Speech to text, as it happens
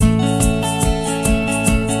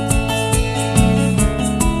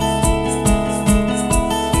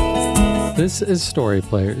This is Story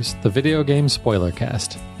Players, the video game spoiler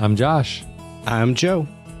cast. I'm Josh. I'm Joe.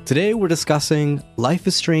 Today we're discussing Life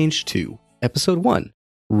is Strange 2, Episode 1,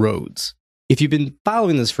 Roads. If you've been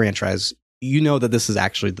following this franchise, you know that this is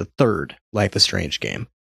actually the third Life is Strange game.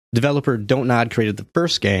 Developer Don't Nod created the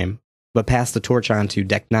first game, but passed the torch on to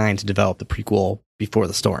Deck 9 to develop the prequel Before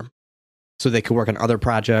the Storm, so they could work on other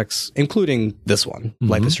projects, including this one,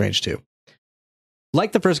 Life is Strange 2.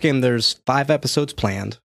 Like the first game, there's 5 episodes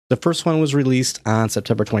planned. The first one was released on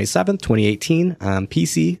September 27th, 2018 on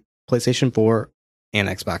PC, PlayStation 4, and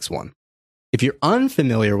Xbox One. If you're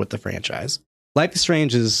unfamiliar with the franchise, Life is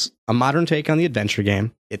Strange is a modern take on the adventure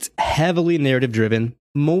game. It's heavily narrative-driven,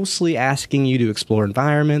 mostly asking you to explore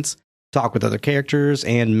environments, talk with other characters,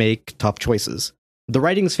 and make tough choices. The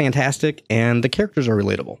writing is fantastic, and the characters are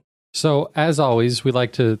relatable. So, as always, we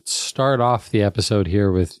like to start off the episode here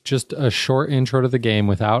with just a short intro to the game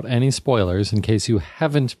without any spoilers in case you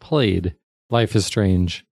haven't played Life is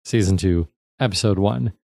Strange Season 2, Episode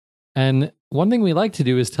 1. And one thing we like to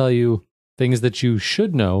do is tell you things that you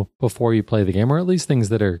should know before you play the game, or at least things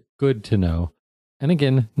that are good to know. And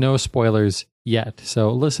again, no spoilers yet,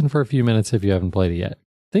 so listen for a few minutes if you haven't played it yet.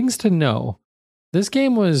 Things to know. This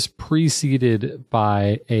game was preceded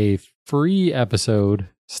by a free episode,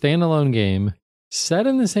 standalone game, set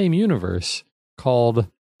in the same universe called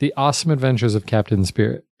The Awesome Adventures of Captain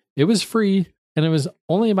Spirit. It was free, and it was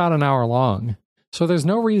only about an hour long, so there's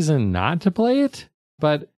no reason not to play it,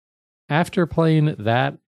 but after playing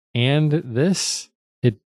that and this,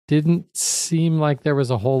 it didn't seem like there was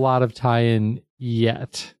a whole lot of tie-in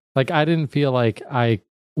yet. Like, I didn't feel like I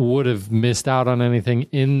would have missed out on anything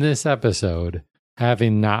in this episode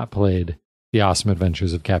having not played The Awesome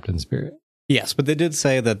Adventures of Captain Spirit. Yes, but they did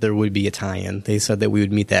say that there would be a tie-in. They said that we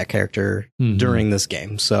would meet that character during this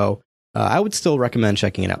game. So I would still recommend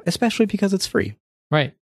checking it out, especially because it's free.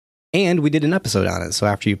 Right. And we did an episode on it. So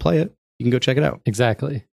after you play it, you can go check it out.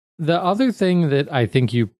 Exactly. The other thing that I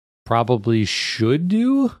think you probably should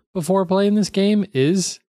do before playing this game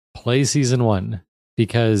is play Season 1,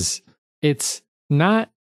 because it's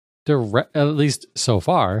not direct, at least so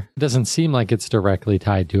far, it doesn't seem like it's directly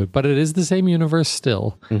tied to it, but it is the same universe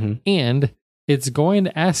still. And it's going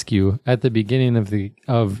to ask you at the beginning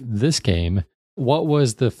of this game, what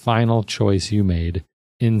was the final choice you made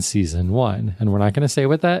in Season 1? And we're not going to say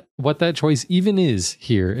what that choice even is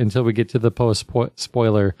here until we get to the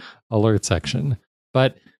post-spoiler alert section.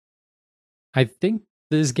 But I think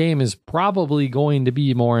this game is probably going to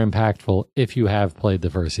be more impactful if you have played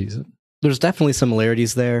the first season. There's definitely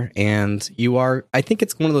similarities there, and I think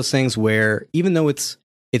it's one of those things where even though it's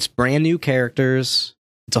brand new characters,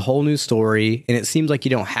 it's a whole new story, and it seems like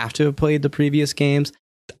you don't have to have played the previous games.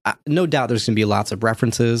 No doubt there's going to be lots of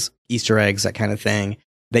references, Easter eggs, that kind of thing,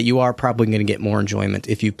 that you are probably going to get more enjoyment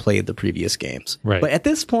if you played the previous games. Right. But at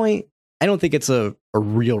this point, I don't think it's a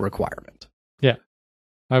real requirement. Yeah,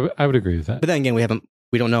 I would agree with that. But then again,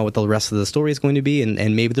 we don't know what the rest of the story is going to be,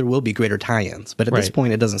 and maybe there will be greater tie-ins. But at this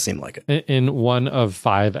point, it doesn't seem like it. In one of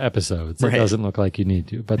 5 episodes, it doesn't look like you need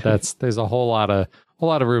to. But there's a whole lot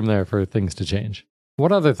of room there for things to change.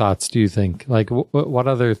 What other thoughts do you think? Like, what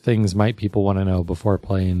other things might people want to know before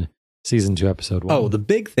playing Season 2, Episode 1? Oh, the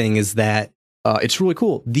big thing is that it's really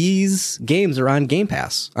cool. These games are on Game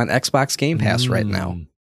Pass, on Xbox Game Pass right now.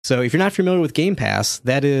 So if you're not familiar with Game Pass,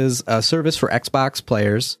 that is a service for Xbox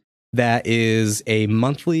players that is a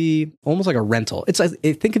monthly, almost like a rental.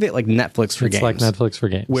 Think of it like Netflix for games. It's like Netflix for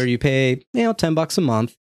games. Where you pay, $10 a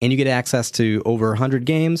month, and you get access to over 100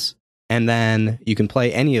 games, and then you can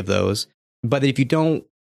play any of those. But if you don't,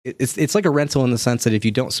 it's like a rental in the sense that if you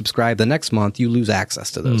don't subscribe the next month, you lose access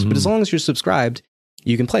to those. But as long as you're subscribed,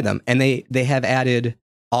 you can play them. And they have added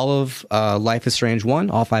all of Life is Strange 1,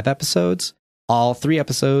 all 5 episodes, all 3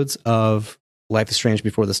 episodes of Life is Strange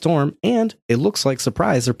Before the Storm, and it looks like,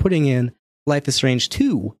 surprise, they're putting in Life is Strange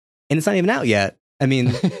 2, and it's not even out yet. I mean,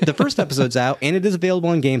 the first episode's out, and it is available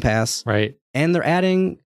on Game Pass. Right. And they're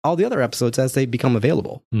adding all the other episodes as they become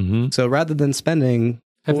available. So rather than spending...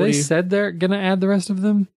 Have they said they're going to add the rest of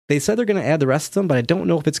them? They said they're going to add the rest of them, but I don't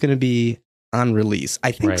know if it's going to be on release.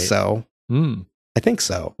 I think so. I think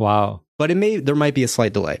so. Wow. But there might be a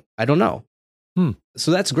slight delay. I don't know.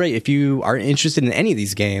 So that's great. If you are interested in any of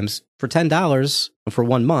these games, for $10 for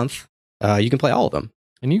 1 month, you can play all of them.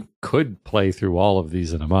 And you could play through all of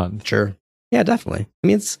these in a month. Sure. Yeah, definitely. I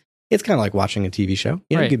mean, it's kind of like watching a TV show.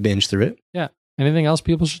 You can binge through it. Yeah. Anything else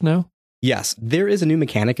people should know? Yes, there is a new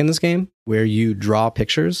mechanic in this game where you draw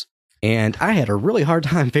pictures, and I had a really hard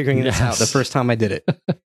time figuring this out the first time I did it.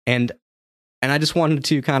 And I just wanted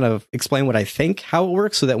to kind of explain what I think, how it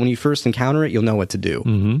works, so that when you first encounter it, you'll know what to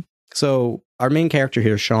do. So our main character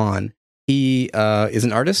here, Sean, He is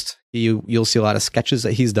an artist. You'll see a lot of sketches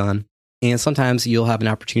that he's done. And sometimes you'll have an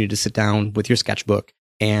opportunity to sit down with your sketchbook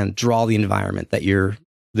and draw the environment that you're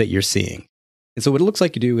seeing. And so what it looks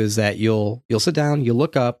like you do is that you'll sit down, you'll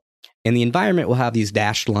look up, and the environment will have these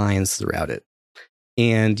dashed lines throughout it.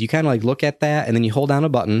 And you kind of like look at that, and then you hold down a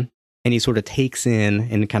button, and he sort of takes in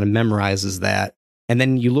and kind of memorizes that. And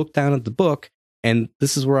then you look down at the book, and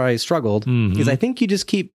this is where I struggled, because I think you just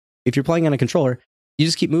keep, if you're playing on a controller, you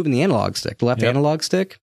just keep moving the analog stick, the left analog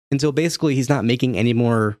stick, until basically he's not making any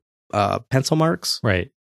more pencil marks. Right.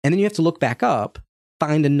 And then you have to look back up,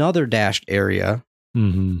 find another dashed area,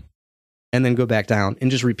 and then go back down and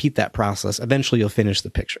just repeat that process. Eventually you'll finish the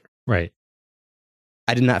picture. Right.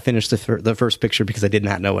 I did not finish the first picture because I did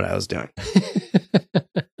not know what I was doing.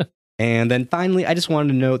 And then finally, I just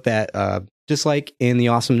wanted to note that just like in the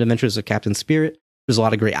Awesome Adventures of Captain Spirit, there's a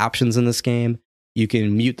lot of great options in this game. You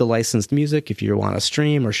can mute the licensed music if you want to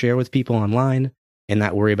stream or share with people online and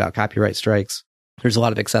not worry about copyright strikes. There's a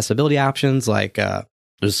lot of accessibility options, like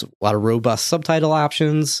there's a lot of robust subtitle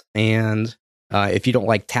options. And if you don't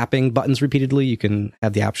like tapping buttons repeatedly, you can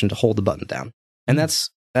have the option to hold the button down. And that's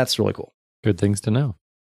really cool. Good things to know.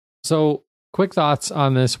 So quick thoughts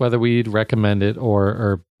on this, whether we'd recommend it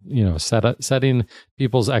or setting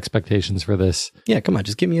people's expectations for this. Yeah, come on,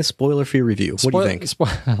 just give me a spoiler-free review. What do you think?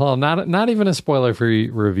 Well, not even a spoiler-free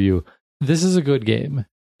review. This is a good game.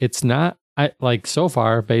 It's not, so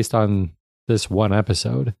far, based on this one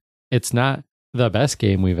episode, it's not the best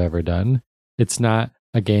game we've ever done. It's not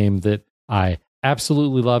a game that I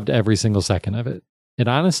absolutely loved every single second of it. It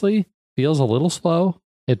honestly feels a little slow.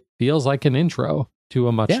 It feels like an intro to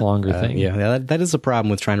a much longer thing. That is a problem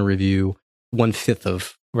with trying to review 1/5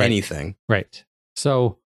 of anything. Right.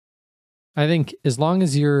 So I think as long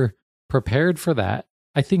as you're prepared for that,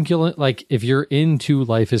 I think you'll if you're into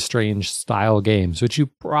Life is Strange style games, which you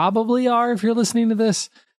probably are if you're listening to this,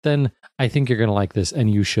 then I think you're going to like this and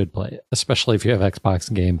you should play it, especially if you have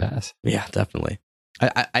Xbox Game Pass. Yeah, definitely.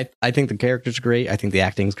 I think the characters are great. I think the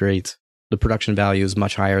acting's great. The production value is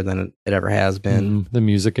much higher than it ever has been. The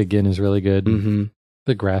music, again, is really good.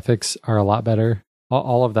 The graphics are a lot better.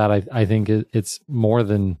 All of that, I think it's more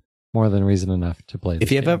than reason enough to play this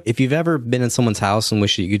game. If you've ever been in someone's house and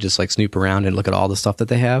wish you could just snoop around and look at all the stuff that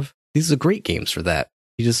they have, these are great games for that.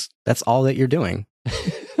 That's all that you're doing.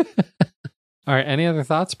 All right. Any other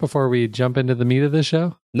thoughts before we jump into the meat of this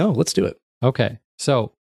show? No, let's do it. Okay.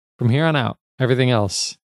 So from here on out, everything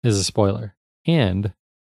else is a spoiler. And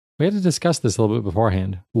we had to discuss this a little bit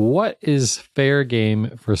beforehand. What is fair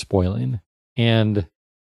game for spoiling? And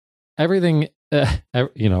everything,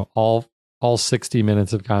 all 60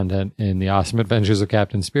 minutes of content in the Awesome Adventures of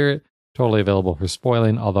Captain Spirit, totally available for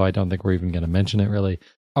spoiling, although I don't think we're even going to mention it really.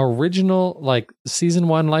 Original, Season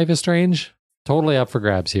 1 Life is Strange, totally up for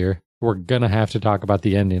grabs here. We're going to have to talk about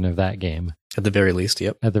the ending of that game. At the very least,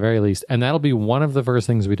 yep. At the very least. And that'll be one of the first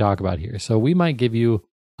things we talk about here. So we might give you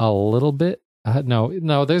a little bit.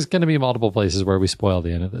 No, there's going to be multiple places where we spoil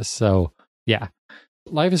the end of this. So, yeah.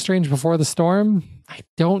 Life is Strange Before the Storm, I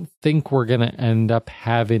don't think we're going to end up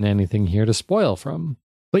having anything here to spoil from.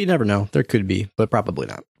 But you never know. There could be, but probably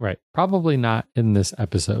not. Right. Probably not in this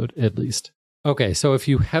episode, at least. Okay, so if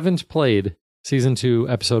you haven't played Season 2,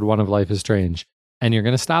 Episode 1 of Life is Strange, and you're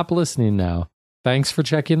going to stop listening now, thanks for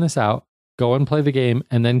checking this out. Go and play the game,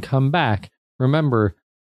 and then come back. Remember,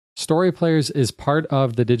 Story Players is part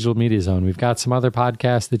of the Digital Media Zone. We've got some other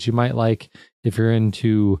podcasts that you might like if you're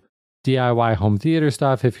into DIY home theater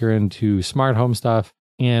stuff, if you're into smart home stuff,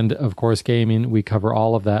 and of course gaming. We cover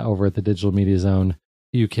all of that over at the Digital Media Zone.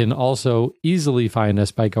 You can also easily find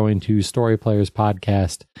us by going to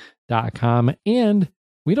storyplayerspodcast.com. And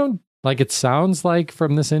we don't, it sounds like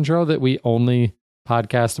from this intro that we only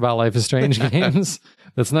podcast about Life is Strange games.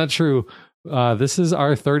 That's not true. This is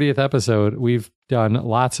our 30th episode. We've done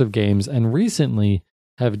lots of games and recently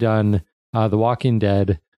have done The Walking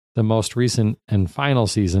Dead, the most recent and final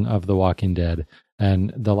season of The Walking Dead.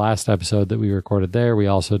 And the last episode that we recorded there, we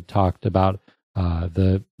also talked about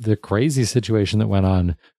the crazy situation that went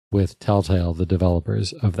on with Telltale, the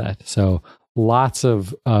developers of that. So lots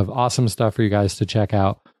of awesome stuff for you guys to check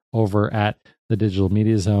out over at the Digital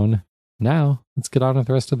Media Zone. Now, let's get on with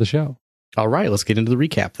the rest of the show. All right, let's get into the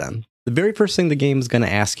recap then. The very first thing the game is going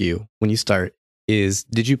to ask you when you start is,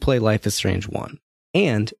 did you play Life is Strange 1?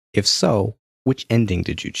 And if so, which ending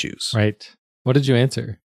did you choose? Right. What did you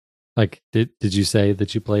answer? Did you say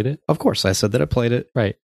that you played it? Of course, I said that I played it.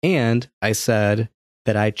 Right. And I said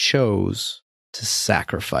that I chose to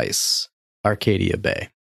sacrifice Arcadia Bay.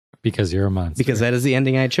 Because you're a monster. Because that is the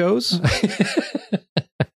ending I chose.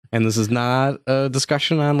 And this is not a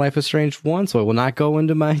discussion on Life is Strange 1, so I will not go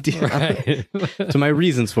into my Right. to my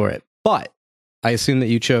reasons for it. But I assume that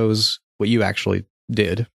you chose what you actually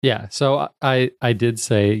did. Yeah. So I did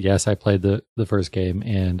say, yes, I played the first game,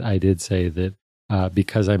 and I did say that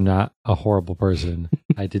because I'm not a horrible person,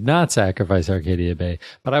 I did not sacrifice Arcadia Bay.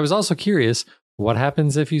 But I was also curious, what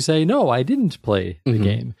happens if you say, no, I didn't play the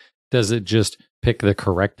game? Does it just pick the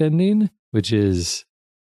correct ending, which is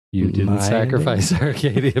you didn't sacrifice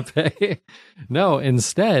Arcadia Bay? No,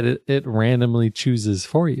 instead, it randomly chooses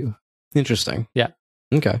for you. Interesting. Yeah.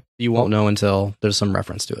 Okay. You won't know until there's some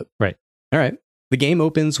reference to it. Right. All right. The game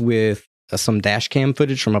opens with some dash cam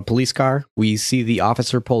footage from a police car. We see the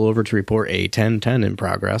officer pull over to report a 1010 in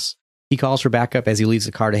progress. He calls for backup as he leaves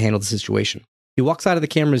the car to handle the situation. He walks out of the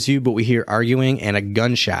camera's view, but we hear arguing and a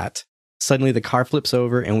gunshot. Suddenly, the car flips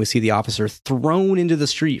over and we see the officer thrown into the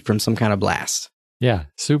street from some kind of blast. Yeah.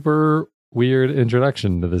 Super weird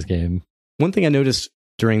introduction to this game. One thing I noticed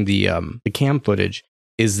during the cam footage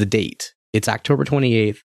is the date. It's October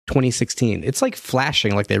 28th, 2016. It's like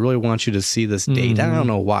flashing, like they really want you to see this date. I don't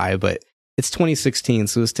know why, but it's 2016,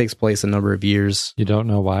 so this takes place a number of years. You don't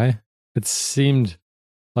know why? It seemed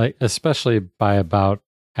like, especially by about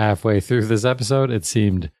halfway through this episode, it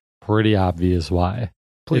seemed pretty obvious why.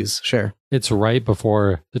 Please, share. It's right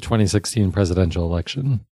before the 2016 presidential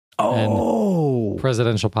election. Oh. And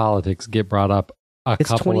presidential politics get brought up a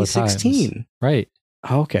couple of times. It's 2016. Right.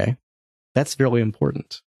 Okay. That's really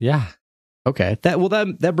important. Yeah. Okay.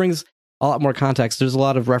 That brings a lot more context. There's a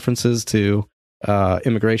lot of references to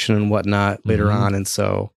immigration and whatnot later on, and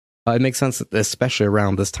so it makes sense, especially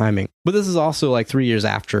around this timing. But this is also like 3 years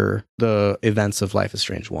after the events of Life is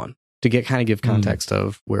Strange 1 to give context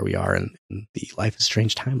of where we are in the Life is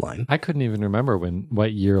Strange timeline. I couldn't even remember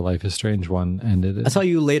what year Life is Strange 1 ended. I'll tell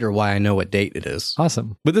you later why I know what date it is.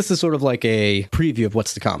 Awesome. But this is sort of like a preview of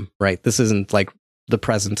what's to come, right? This isn't like the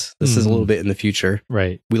present. This is a little bit in the future.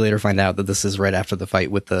 Right. We later find out that this is right after the fight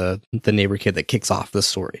with the neighbor kid that kicks off the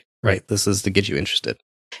story. Right. This is to get you interested.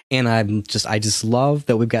 And I just love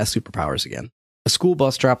that we've got superpowers again. A school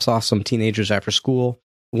bus drops off some teenagers after school.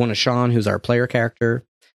 One is Sean, who's our player character.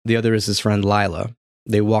 The other is his friend Lila.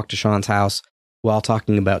 They walk to Sean's house while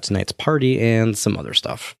talking about tonight's party and some other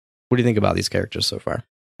stuff. What do you think about these characters so far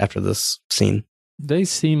after this scene? They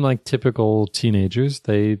seem like typical teenagers.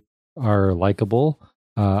 They are likable.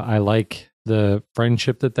 I like the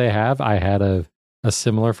friendship that they have. I had a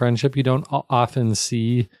similar friendship. You don't often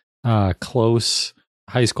see close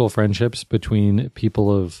high school friendships between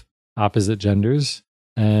people of opposite genders,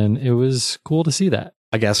 and it was cool to see that.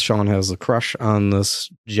 I guess Sean has a crush on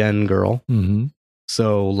this Jen girl. Mm-hmm.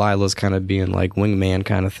 So Lila's kind of being like wingman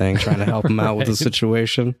kind of thing, trying to help him out with the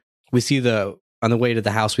situation. We see on the way to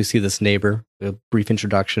the house, we see this neighbor, a brief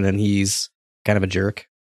introduction, and he's kind of a jerk.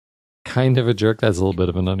 Kind of a jerk. That's a little bit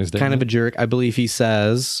of an understatement. Kind of a jerk. I believe he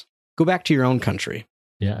says, go back to your own country.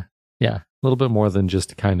 Yeah. Yeah. A little bit more than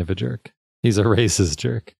just kind of a jerk. He's a racist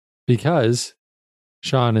jerk because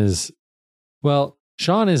Sean is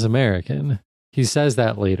American. He says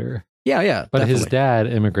that later. Yeah. But definitely. his dad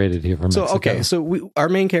immigrated here from Mexico. Okay. So our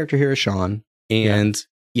main character here is Sean. And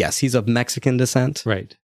yes, he's of Mexican descent.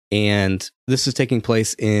 Right. And this is taking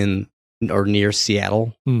place in or near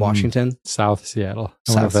Seattle, Washington. South Seattle.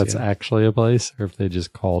 I wonder if that's actually a place or if they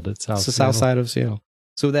just called it South Seattle. It's the south side of Seattle.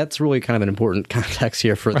 So that's really kind of an important context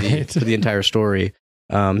here for the entire story.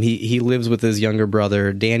 He lives with his younger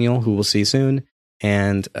brother, Daniel, who we'll see soon,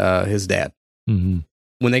 and his dad. Mm-hmm.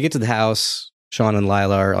 When they get to the house, Sean and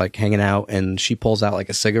Lila are like hanging out, and she pulls out like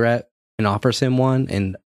a cigarette and offers him one.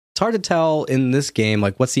 And it's hard to tell in this game,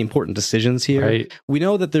 like what's the important decisions here. Right. We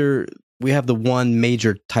know that we have the one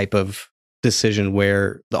major type of decision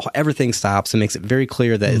where everything stops and makes it very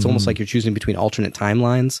clear that it's almost like you're choosing between alternate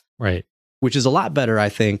timelines. Right. Which is a lot better, I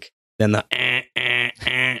think, than the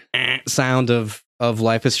sound of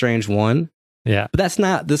Life is Strange 1. Yeah. But that's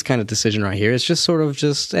not this kind of decision right here. It's just sort of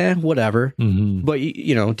just, whatever. Mm-hmm. But,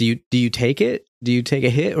 do you take it? Do you take a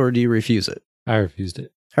hit or do you refuse it? I refused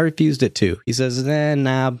it. I refused it too. He says,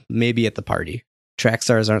 nah, maybe at the party. Track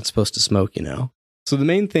stars aren't supposed to smoke, So the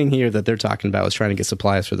main thing here that they're talking about is trying to get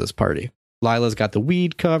supplies for this party. Lila's got the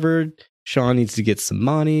weed covered. Sean needs to get some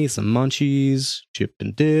money, some munchies, chip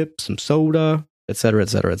and dip, some soda, et cetera, et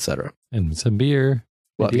cetera, et cetera. And some beer.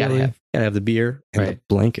 Well, you gotta have the beer and the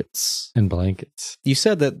blankets. And blankets. You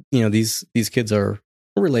said that, these kids are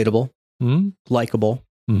relatable, likable.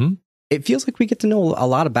 Mm-hmm. It feels like we get to know a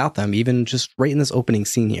lot about them, even just right in this opening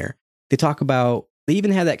scene here. They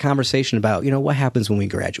even had that conversation about, what happens when we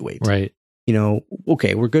graduate. Right.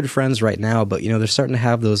 Okay, we're good friends right now, but, they're starting to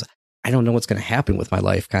have those, I don't know what's going to happen with my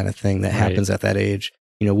life kind of thing that happens at that age.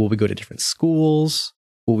 will we go to different schools?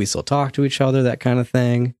 Will we still talk to each other? That kind of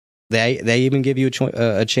thing. They even give you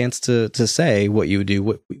a chance to say what you would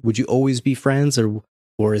do. Would you always be friends,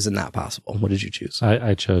 or is it not possible? What did you choose?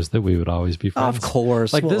 I chose that we would always be friends. Of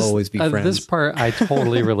course, we'll always be friends. This part I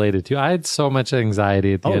totally related to. I had so much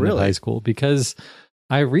anxiety at the end of high school because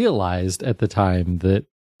I realized at the time that,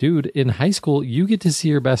 dude, in high school, you get to see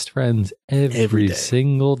your best friends every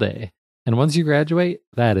single day. And once you graduate,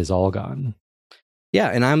 that is all gone. Yeah,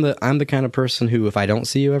 and I'm the kind of person who, if I don't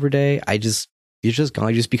see you every day, you're just gone.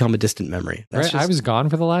 You just become a distant memory. Right? I was gone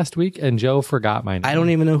for the last week, and Joe forgot my name. I don't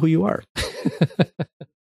even know who you are.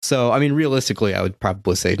 So, I mean, realistically, I would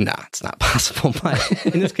probably say, nah, it's not possible. But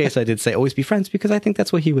in this case, I did say always be friends because I think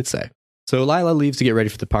that's what he would say. So Lila leaves to get ready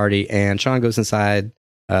for the party, and Sean goes inside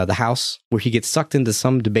the house where he gets sucked into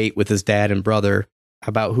some debate with his dad and brother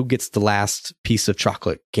about who gets the last piece of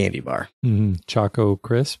chocolate candy bar. Choco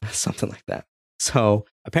Crisp? Something like that. So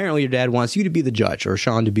apparently your dad wants you to be the judge, or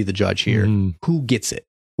Sean to be the judge here. Who gets it?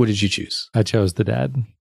 What did you choose? I chose the dad.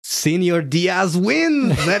 Senor Diaz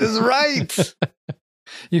wins. That is right.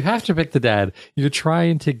 You have to pick the dad. You're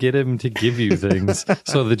trying to get him to give you things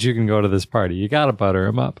so that you can go to this party. You got to butter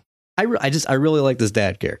him up. I really like this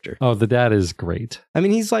dad character. Oh, the dad is great. I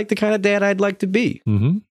mean, he's like the kind of dad I'd like to be.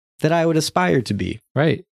 That I would aspire to be.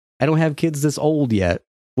 Right. I don't have kids this old yet.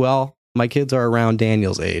 Well, my kids are around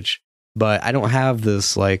Daniel's age, but I don't have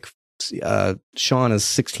this like Sean is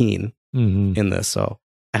 16 in this. So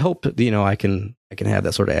I hope I can have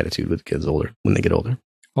that sort of attitude with kids when they get older.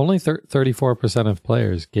 Only 34% of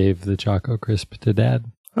players gave the Choco Crisp to Dad.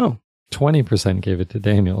 Oh. 20% gave it to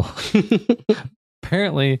Daniel.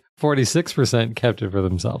 Apparently, 46% kept it for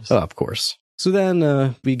themselves. Oh, of course. So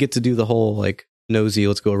then we get to do the whole like nosy,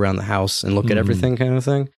 let's go around the house and look at everything kind of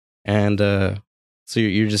thing. And so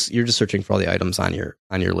you're just searching for all the items on your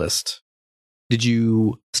list. Did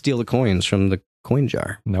you steal the coins from the coin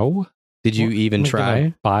jar? No. Did you even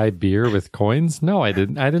try? Buy beer with coins? No, I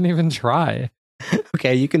didn't. I didn't even try.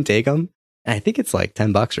 Okay, you can take them. I think it's like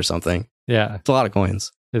 $10 or something. Yeah. It's a lot of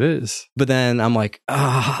coins. It is. But then I'm like,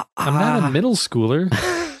 I'm not a middle schooler.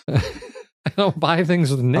 I don't buy things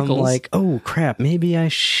with nickels. I'm like, oh crap, maybe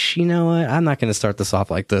you know what? I'm not going to start this off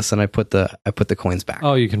like this. And I put the coins back.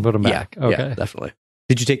 Oh, you can put them back. Yeah, okay. Yeah, definitely.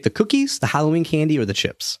 Did you take the cookies, the Halloween candy, or the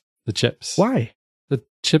chips? The chips. Why? The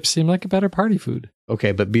chips seem like a better party food.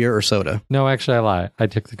 Okay, but beer or soda? No, actually, I lie. I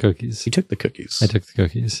took the cookies. You took the cookies. I took the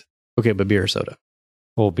cookies. Okay, but beer or soda?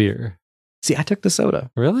 Well, beer. See, I took the soda.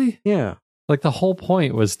 Really? Yeah. Like the whole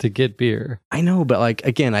point was to get beer. I know, but like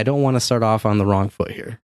again, I don't want to start off on the wrong foot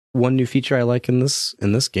here. One new feature I like in this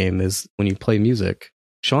game is when you play music,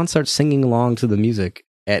 Sean starts singing along to the music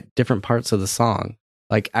at different parts of the song.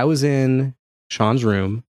 Like I was in Sean's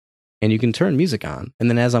room, and you can turn music on, and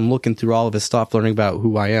then as I'm looking through all of his stuff, learning about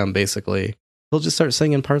who I am, basically, he'll just start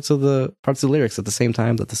singing parts of the lyrics at the same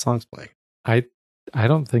time that the song's playing. I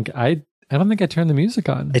don't think I turned the music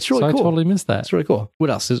on. It's really cool. I totally missed that. It's really cool. What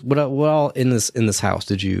else what all in this house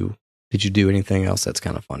did you do anything else that's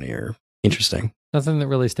kind of funny or interesting? Nothing that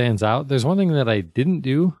really stands out. There's one thing that I didn't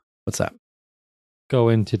do. What's that? Go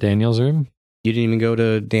into Daniel's room. You didn't even go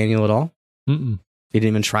to Daniel at all? Mm-mm. You didn't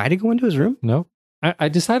even try to go into his room? No. I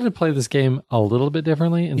decided to play this game a little bit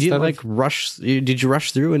differently. Instead did you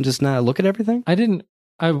rush through and just not look at everything?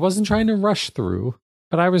 I wasn't trying to rush through,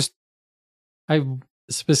 but I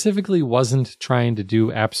specifically wasn't trying to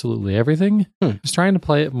do absolutely everything. I was trying to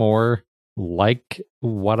play it more like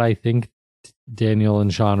what I think Daniel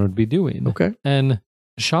and Sean would be doing. Okay. And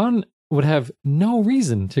Sean would have no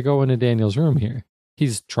reason to go into Daniel's room here.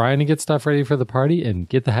 He's trying to get stuff ready for the party and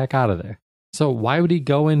get the heck out of there. So why would he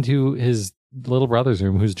go into his little brother's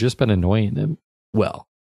room who's just been annoying him? Well,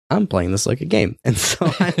 I'm playing this like a game. And so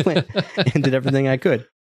I went and did everything I could.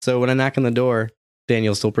 So when I knock on the door,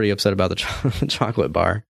 Daniel's still pretty upset about the chocolate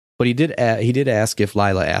bar. But he did ask if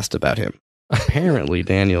Lila asked about him. Apparently,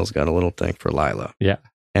 Daniel's got a little thing for Lila. Yeah.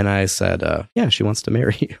 And I said, yeah, she wants to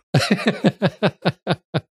marry you.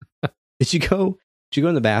 Did you go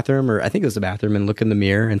in the bathroom, or I think it was the bathroom, and look in the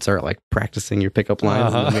mirror and start like practicing your pickup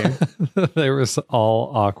lines in the mirror? They were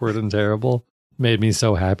all awkward and terrible. Made me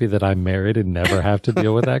so happy that I'm married and never have to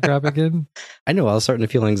deal with that crap again. I know. I was starting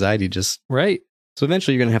to feel anxiety right. So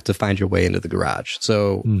eventually you're going to have to find your way into the garage.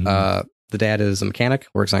 So the dad is a mechanic,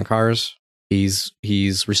 works on cars. He's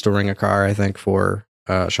restoring a car, I think, for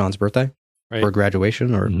Sean's birthday or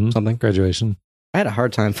graduation or something. Graduation. I had a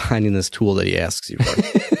hard time finding this tool that he asks you for.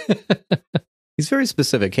 He's very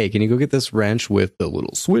specific. Hey, can you go get this wrench with the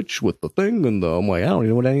little switch with the thing? And I'm like, I don't even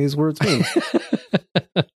know what any of these words mean.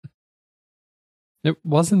 It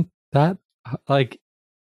wasn't that like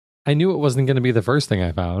I knew it wasn't going to be the first thing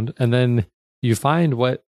I found. And then you find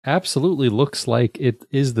what absolutely looks like it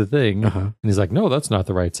is the thing. And he's like, no, that's not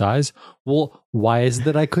the right size. Well, why is it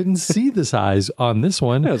that I couldn't see the size on this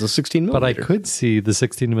one? Yeah, it was a 16 millimeter. But I could see the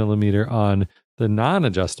 16 millimeter on the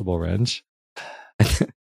non-adjustable wrench.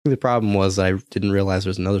 The problem was I didn't realize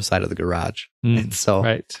there's another side of the garage. And so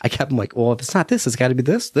I kept like, well, if it's not this, it's got to be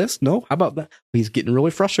this. No, how about that? He's getting really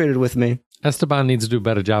frustrated with me. Esteban needs to do a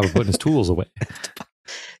better job of putting his tools away.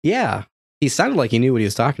 Yeah. He sounded like he knew what he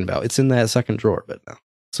was talking about. It's in that second drawer, but no.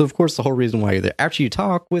 So, of course, the whole reason why you're there, after you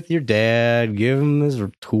talk with your dad, give him his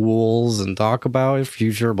tools and talk about his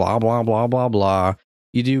future, blah, blah, blah, blah, blah,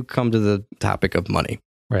 you do come to the topic of money.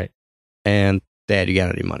 Right. And, Dad, you got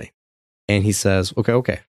any money? And he says,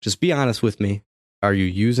 okay, just be honest with me. Are you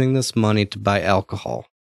using this money to buy alcohol,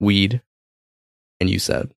 weed? And you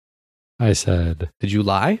said? I said. Did you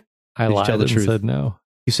lie? I lied and said no.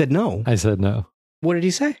 You said no? I said no. What did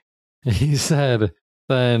he say? He said,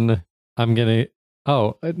 then I'm going to...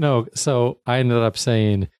 Oh, no. So I ended up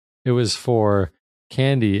saying it was for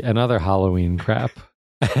candy and other Halloween crap.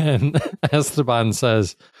 And Esteban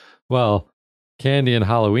says, well, candy and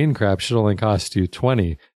Halloween crap should only cost you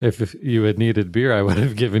 20. If you had needed beer, I would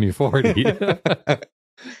have given you 40.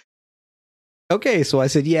 Okay, so I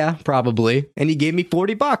said, yeah, probably. And he gave me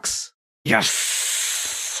 $40.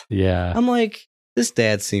 Yes. Yeah. I'm like, this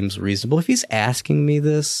dad seems reasonable. If he's asking me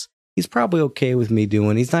this, he's probably okay with me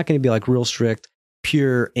doing. He's not going to be like real strict,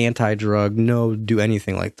 pure anti-drug, no do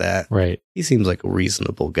anything like that. Right. He seems like a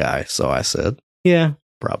reasonable guy. So I said, yeah,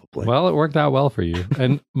 probably. Well, it worked out well for you.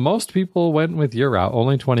 And most people went with your route.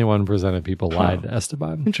 Only 21% of people lied to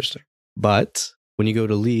Esteban. Interesting. But when you go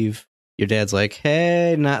to leave, your dad's like,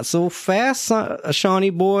 hey, not so fast,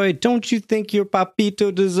 Shawnee boy. Don't you think your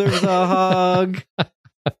papito deserves a hug?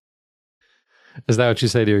 Is that what you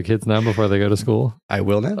say to your kids now before they go to school? I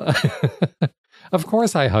will now. Of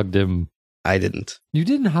course I hugged him. I didn't. You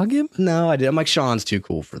didn't hug him? No, I didn't. I'm like, Sean's too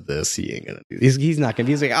cool for this. He ain't gonna do this. He's not gonna.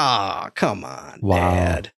 He's like, come on, wow.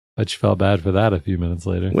 Dad. But you felt bad for that a few minutes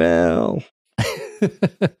later. Well,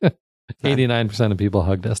 89% of people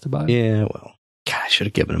hugged Esteban. Yeah, well, God, I should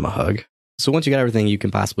have given him a hug. So once you got everything you can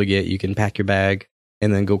possibly get, you can pack your bag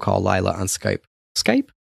and then go call Lila on Skype. Skype?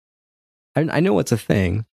 I know it's a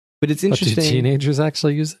thing, but it's interesting. But do teenagers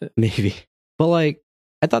actually use it? Maybe. But like,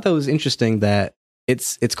 I thought that was interesting that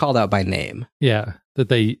it's called out by name. Yeah, that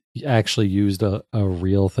they actually used a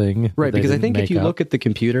real thing. Right, because I think if you look at the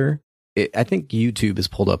computer, I think YouTube is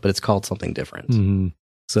pulled up, but it's called something different. Mm-hmm.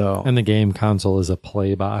 So, and the game console is a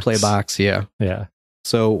Playbox. Playbox, yeah. Yeah.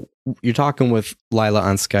 So you're talking with Lila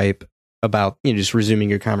on Skype about, just resuming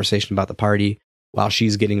your conversation about the party while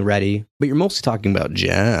she's getting ready. But you're mostly talking about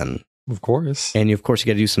Jen. Of course. And of course, you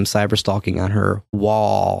got to do some cyber stalking on her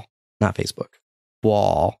wall, not Facebook,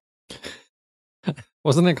 wall.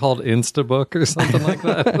 Wasn't it called Instabook or something like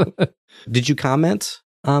that? Did you comment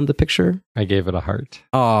on the picture? I gave it a heart.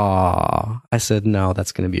 Oh, I said, no,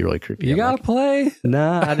 that's going to be really creepy. You got to play?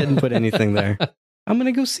 Nah, I didn't put anything there. I'm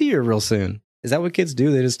going to go see her real soon. Is that what kids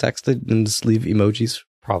do? They just text it and just leave emojis?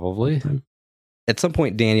 Probably. At some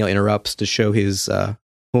point, Daniel interrupts to show his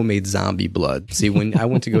homemade zombie blood. See, when I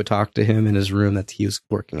went to go talk to him in his room, that he was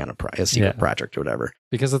working on a secret project or whatever.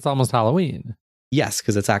 Because it's almost Halloween. Yes,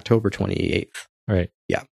 because it's October 28th. Right.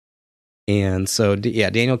 Yeah. And so,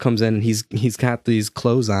 Daniel comes in and he's got these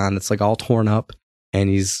clothes on that's like all torn up, and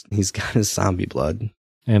he's got his zombie blood.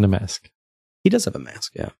 And a mask. He does have a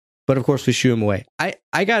mask, yeah. But of course, we shoo him away.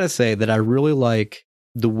 I gotta say that I really like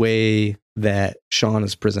the way that Sean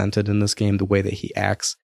is presented in this game, the way that he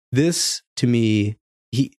acts. This, to me,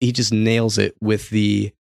 he just nails it with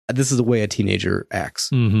this is the way a teenager acts.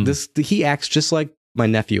 Mm-hmm. He acts just like my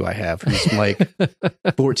nephew I have, who's like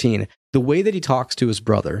 14. The way that he talks to his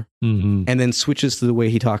brother, and then switches to the way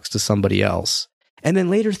he talks to somebody else. And then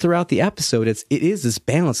later throughout the episode, it is this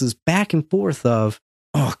balance, this back and forth of,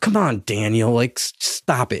 oh, come on, Daniel, like,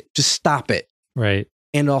 stop it. Just stop it. Right.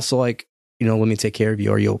 And also like, let me take care of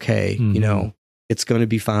you. Are you okay? Mm-hmm. It's going to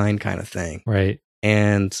be fine kind of thing. Right.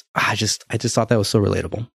 And I just thought that was so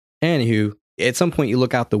relatable. Anywho, at some point you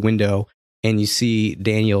look out the window and you see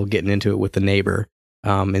Daniel getting into it with the neighbor.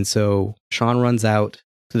 And so Sean runs out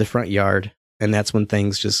to the front yard, and that's when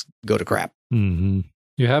things just go to crap. Mm-hmm.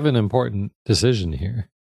 You have an important decision here,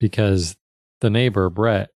 because the neighbor,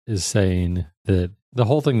 Brett, is saying that the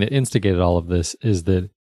whole thing that instigated all of this is that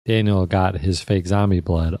Daniel got his fake zombie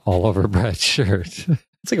blood all over Brett's shirt.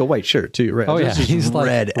 It's like a white shirt too, right? Oh yeah, he's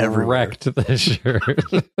red like everywhere. Wrecked the shirt.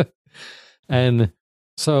 And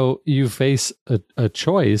so you face a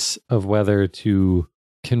choice of whether to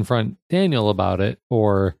confront Daniel about it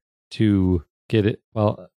or to get it.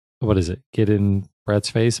 Well, what is it? Get in Brett's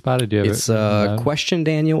face about it? Do you have It's it written down? question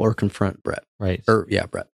Daniel or confront Brett. Right.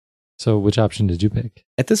 Brett. So which option did you pick?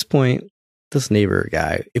 At this point, this neighbor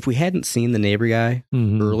guy, if we hadn't seen the neighbor guy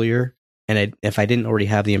Mhm. earlier, and if I didn't already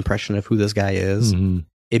have the impression of who this guy is, Mhm.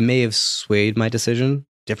 it may have swayed my decision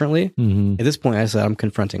differently. Mhm. At this point, I said I'm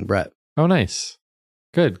confronting Brett. Oh, nice.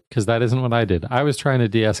 Good, because that isn't what I did. I was trying to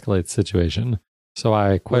de-escalate the situation. So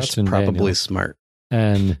I questioned Well, that's probably Daniel. smart.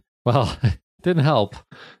 And, well, it didn't help.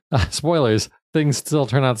 Spoilers, things still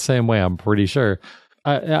turn out the same way, I'm pretty sure.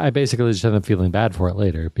 I basically just ended up feeling bad for it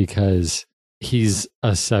later because he's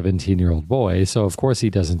a 17-year-old boy. So, of course, he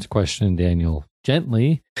doesn't question Daniel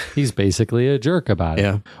gently. He's basically a jerk about it.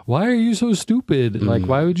 Yeah. Why are you so stupid? Like, Mhm.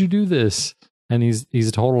 why would you do this? And he's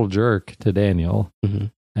a total jerk to Daniel.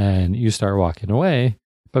 Mhm. And you start walking away,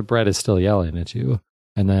 but Brett is still yelling at you.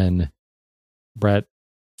 And then Brett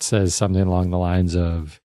says something along the lines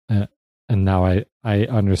of, and now I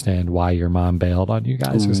understand why your mom bailed on you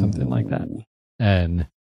guys or something like that. Ooh. And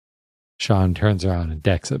Sean turns around and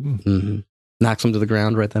decks him. Mhm. Knocks him to the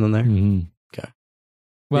ground right then and there. Mhm. Okay.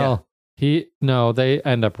 Well, they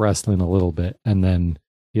end up wrestling a little bit and then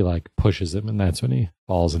he like pushes him and that's when he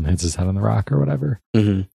falls and hits his head on the rock or whatever.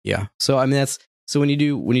 Mhm. Yeah. So I mean so when you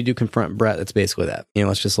do confront Brett, it's basically that. You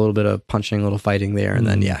know, it's just a little bit of punching, a little fighting there, and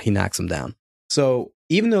then Mhm. yeah, he knocks him down. So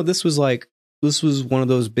even though this was one of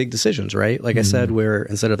those big decisions, right? Like I said, where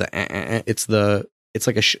instead of the it's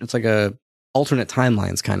like a alternate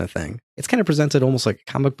timelines kind of thing. It's kind of presented almost like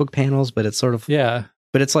comic book panels, but it's sort of Yeah.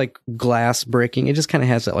 but it's like glass breaking. It just kind of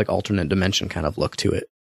has that like alternate dimension kind of look to it.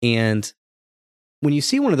 And when you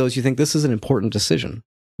see one of those, you think this is an important decision.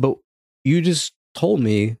 But you just told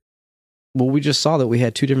me, well, we just saw that we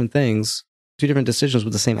had two different decisions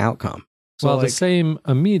with the same outcome. So Well, like, the same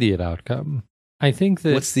immediate outcome. I think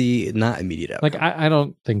that what's the not immediate outcome? like I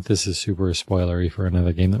don't think this is super spoilery for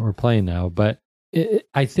another game that we're playing now, but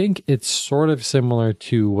I think it's sort of similar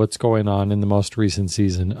to what's going on in the most recent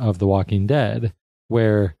season of The Walking Dead,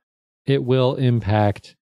 where it will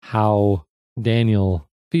impact how Daniel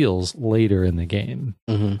feels later in the game.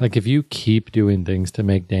 Mhm. Like if you keep doing things to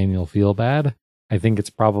make Daniel feel bad, I think it's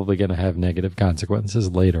probably going to have negative consequences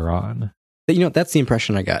later on. But, that's the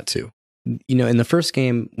impression I got too. In the first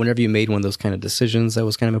game, whenever you made one of those kind of decisions, that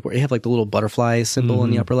was kind of important. You have like the little butterfly symbol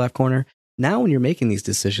in the Mhm. upper left corner. Now, when you're making these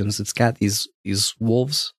decisions, it's got these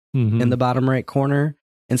wolves Mhm. in the bottom right corner,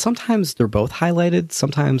 and sometimes they're both highlighted.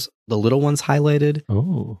 Sometimes the little one's highlighted.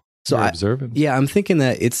 Oh, So you're observant. Yeah, I'm thinking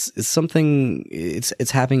that it's something. It's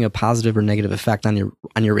having a positive or negative effect on your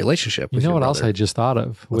relationship. You with know your what else brother. I just thought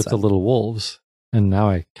of What's with the that? little wolves? And now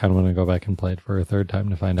I kind of want to go back and play it for a third time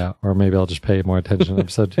to find out. Or maybe I'll just pay more attention in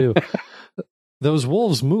episode 2. Those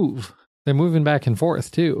wolves move. They're moving back and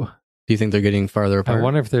forth too. Do you think they're getting farther apart? I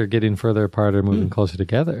wonder if they're getting further apart or moving Hmm. closer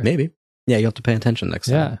together. Maybe. Yeah, you have to pay attention next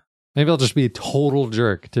time. Yeah. Maybe I'll just be a total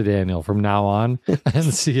jerk to Daniel from now on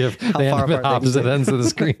and see if How they end far up at apart they can opposite be. ends of the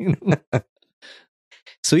screen.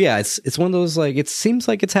 So yeah, it's one of those like it seems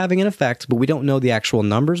like it's having an effect, but we don't know the actual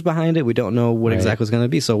numbers behind it. We don't know what Right. exactly it's going to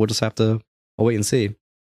be, so we'll just have to wait and see.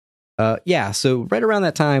 Yeah, so right around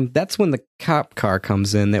that time, that's when the cop car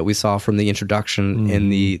comes in that we saw from the introduction in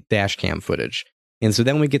the dash cam footage. And so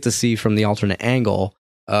then we get to see from the alternate angle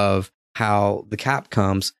of how the cop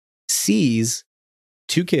comes, sees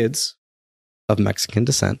two kids of Mexican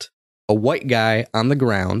descent, a white guy on the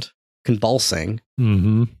ground convulsing,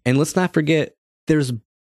 Mm-hmm. and let's not forget there's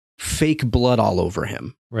fake blood all over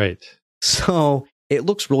him. Right. So it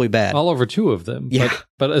looks really bad. All over two of them. Yeah.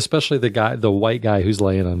 But especially the white guy who's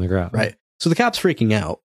laying on the ground. Right. So the cop's freaking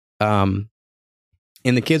out.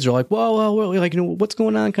 And the kids are like, whoa, like, what's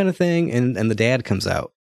going on kind of thing. And the dad comes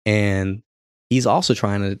out and he's also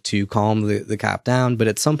trying to calm the cop down. But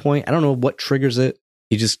at some point, I don't know what triggers it.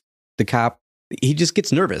 He just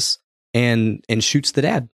gets nervous and shoots the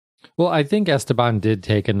dad. Well, I think Esteban did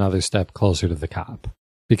take another step closer to the cop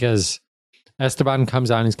because Esteban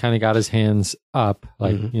comes out and he's kind of got his hands up,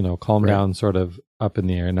 like, Mhm. calm Right. down, sort of up in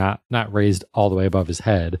the air, not raised all the way above his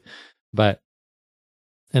head.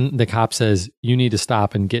 And the cop says, you need to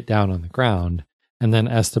stop and get down on the ground. And then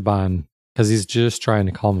Esteban, because he's just trying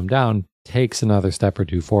to calm him down, takes another step or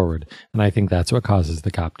two forward. And I think that's what causes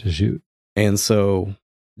the cop to shoot. And so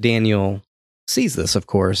Daniel sees this, of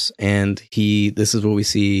course, and this is what we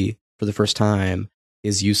see for the first time,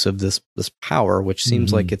 his use of this power, which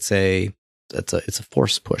seems Mhm. like it's a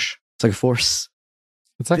force push. It's like a force.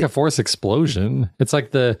 It's like a force explosion. It's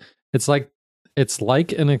like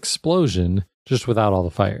an explosion just without all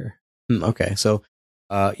the fire. Okay, so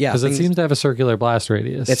yeah, Because it seems to have a circular blast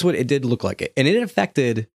radius. that's what it did look like. And it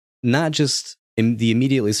affected not just in the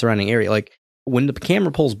immediately surrounding area. Like when the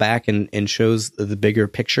camera pulls back and shows the bigger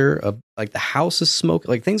picture of like the house is smoke,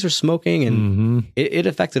 like things are smoking, and it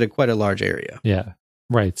affected quite a large area. Yeah.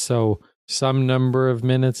 Right. So some number of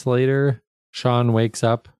minutes later, Sean wakes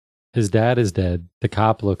up. His dad is dead. The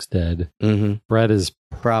cop looks dead. Brett is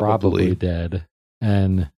probably dead.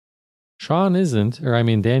 And Sean isn't, or I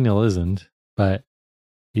mean, Daniel isn't, but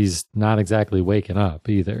he's not exactly waking up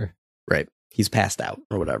either. Right. He's passed out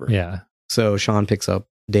or whatever. Yeah. So Sean picks up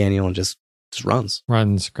Daniel and just runs.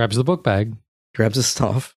 Grabs the book bag. Grabs his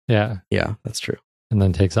stuff. Yeah. Yeah, that's true. And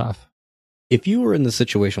then takes off. If you were in the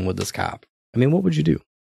situation with this cop, I mean, what would you do?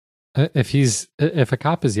 If a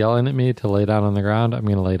cop is yelling at me to lay down on the ground, I'm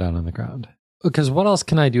going to lay down on the ground. Because what else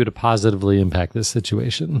can I do to positively impact this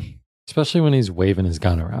situation? Especially when he's waving his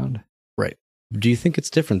gun around. Right. Do you think it's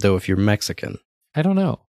different, though, if you're Mexican? I don't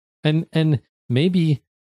know. And maybe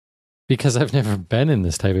because I've never been in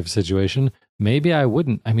this type of situation, maybe I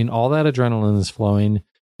wouldn't. I mean, all that adrenaline is flowing.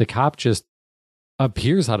 The cop just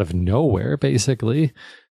appears out of nowhere, basically,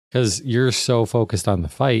 because you're so focused on the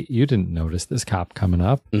fight, you didn't notice this cop coming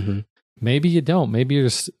up. Maybe you don't. Maybe you're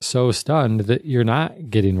so stunned that you're not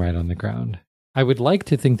getting right on the ground. I would like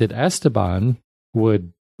to think that Esteban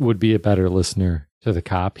would be a better listener to the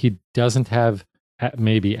cop. He doesn't have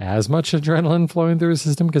maybe as much adrenaline flowing through his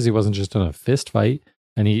system because he wasn't just in a fist fight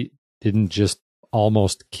and he didn't just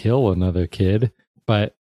almost kill another kid,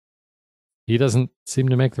 but he doesn't seem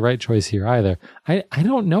to make the right choice here either. I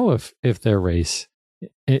don't know if their race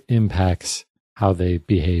it impacts how they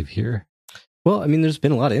behave here. Well, I mean, there's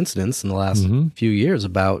been a lot of incidents in the last few years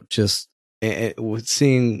about just we're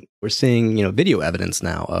seeing video evidence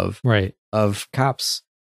now of cops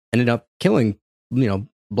ended up killing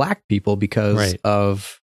black people because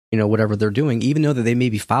of whatever they're doing, even though that they may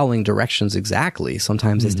be following directions exactly.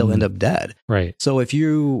 Sometimes they still end up dead. Right. So if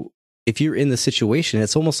you're in the situation,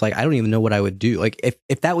 it's almost like I don't even know what I would do. Like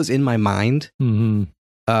if that was in my mind.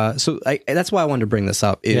 So that's why I wanted to bring this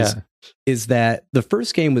up is that the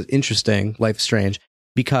first game was interesting, Life is Strange,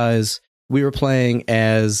 because we were playing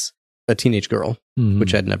as a teenage girl,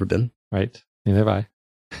 which I'd never been. Right. Neither have I.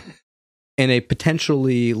 In a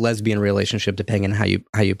potentially lesbian relationship, depending on how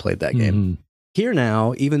you played that game. Here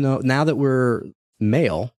now, even though now that we're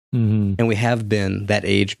male and we have been that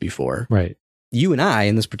age before, right? You and I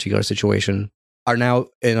in this particular situation are now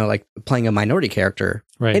like playing a minority character,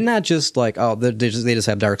 right? And not just like they just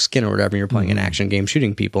have dark skin or whatever. And you're playing an action game,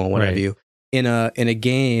 shooting people and what have you in a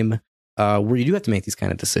game where you do have to make these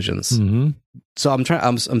kind of decisions. So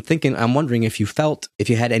I'm wondering if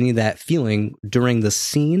you had any of that feeling during the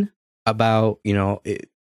scene about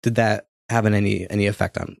did that have any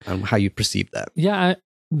effect on how you perceived that? Yeah,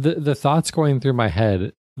 the thoughts going through my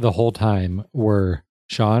head the whole time were,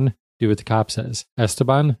 Sean, do what the cop says.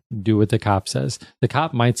 Esteban, do what the cop says. The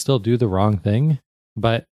cop might still do the wrong thing,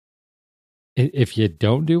 but if you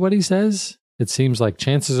don't do what he says, it seems like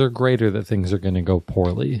chances are greater that things are going to go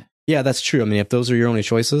poorly. Yeah, that's true. I mean, if those are your only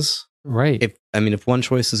choices, right? If one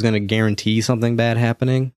choice is going to guarantee something bad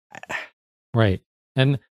happening, right?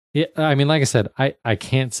 And I mean, like I said, I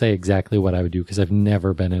can't say exactly what I would do because I've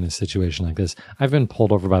never been in a situation like this. I've been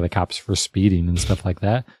pulled over by the cops for speeding and stuff like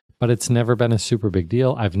that, but it's never been a super big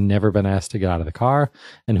deal. I've never been asked to get out of the car.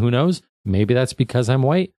 And who knows? Maybe that's because I'm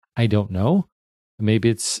white. I don't know.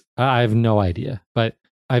 Maybe I have no idea. But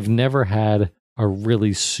I've never had a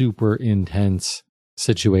really super intense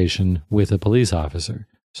situation with a police officer.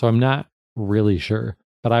 So I'm not really sure.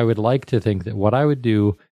 But I would like to think that what I would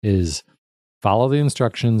do is follow the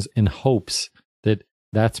instructions in hopes that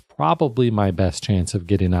that's probably my best chance of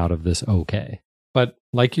getting out of this okay. But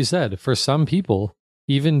like you said, for some people,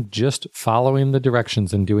 even just following the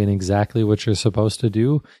directions and doing exactly what you're supposed to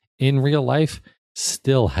do in real life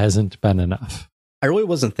still hasn't been enough. I really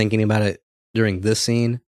wasn't thinking about it during this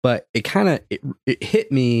scene, but it kind of it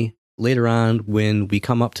hit me later on when we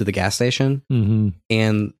come up to the gas station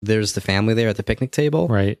and there's the family there at the picnic table.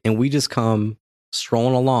 Right. And we just come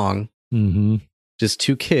strolling along. Just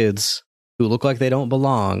two kids who look like they don't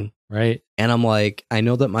belong. Right. And I'm like, I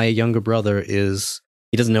know that my younger brother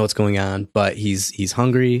he doesn't know what's going on, but he's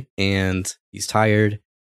hungry and he's tired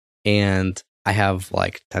and I have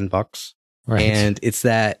like $10. Right. And it's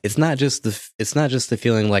not just the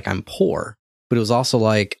feeling like I'm poor, but it was also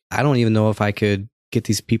like, I don't even know if I could get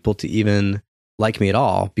these people to even like me at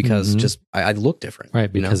all because just I look different.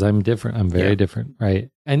 Right. Because I'm different. I'm very different. Right.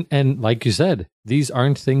 And like you said, these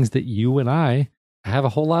aren't things that you and I have a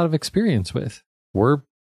whole lot of experience with. We're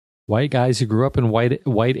white guys who grew up in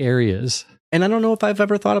white areas. And I don't know if I've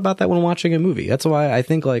ever thought about that when watching a movie. That's why I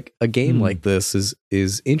think like a game like this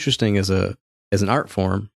is interesting as an art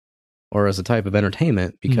form or as a type of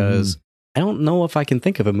entertainment because I don't know if I can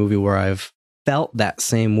think of a movie where I've felt that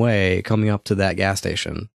same way coming up to that gas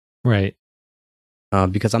station. Right.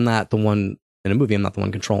 Because I'm not the one in a movie. I'm not the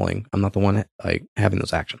one controlling. I'm not the one like having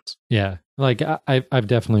those actions. Yeah. Like I've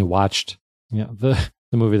definitely watched, the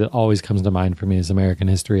movie that always comes to mind for me is American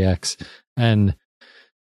History X. And,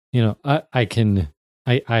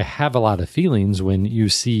 I have a lot of feelings when you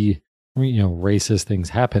see, racist things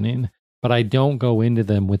happening, but I don't go into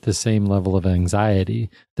them with the same level of anxiety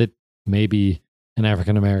that maybe an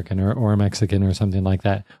African American or a Mexican or something like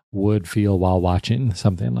that would feel while watching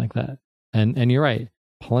something like that. And you're right,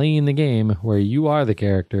 playing the game where you are the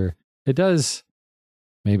character, it does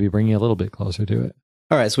maybe bring you a little bit closer to it.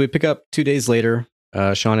 All right, so we pick up 2 days later.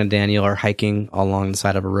 Sean and Daniel are hiking along the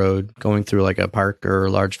side of a road, going through like a park or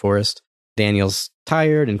a large forest. Daniel's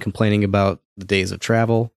tired and complaining about the days of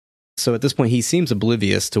travel. So at this point, he seems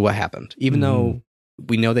oblivious to what happened. Even though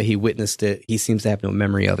we know that he witnessed it, he seems to have no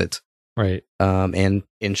memory of it. Right. And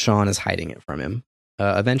Sean is hiding it from him.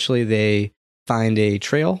 Eventually, they find a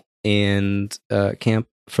trail and camp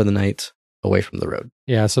for the night away from the road.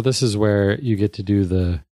 Yeah, so this is where you get to do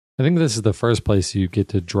I think this is the first place you get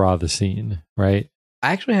to draw the scene, right?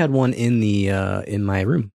 I actually had one in my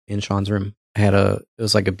room, in Sean's room. It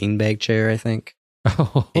was like a beanbag chair, I think.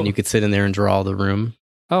 Oh. And you could sit in there and draw the room.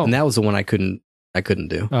 Oh. And that was the one I couldn't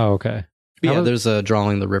do. Oh, okay. But yeah, there's a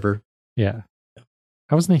drawing the river. Yeah.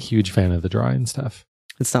 I wasn't a huge fan of the drawing stuff.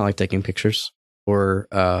 It's not like taking pictures or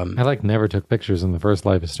I never took pictures in the first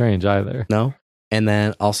Life is Strange either. No. And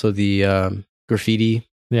then also the graffiti.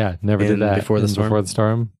 Yeah, never did that. Before the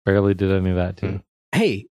Storm, barely did any of that too.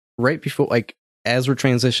 Hey, right before, like, as we're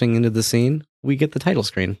transitioning into the scene, we get the title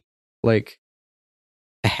screen. Like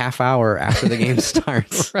a half hour after the game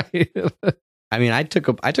starts. Right. I mean, I took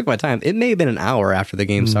my time. It may have been an hour after the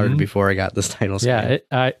game started before I got this title screen.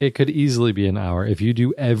 Yeah, it could easily be an hour. If you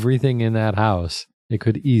do everything in that house, it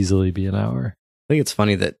could easily be an hour. I think it's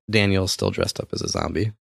funny that Daniel's still dressed up as a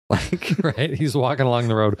zombie. Like, right? He's walking along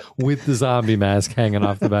the road with the zombie mask hanging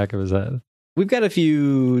off the back of his head. We've got a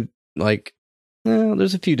few,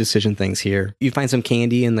 there's a few decision things here. You find some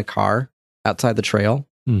candy in the car outside the trail,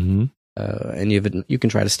 and you can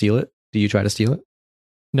try to steal it. Do you try to steal it?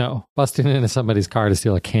 No, busting into somebody's car to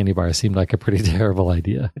steal a candy bar seemed like a pretty terrible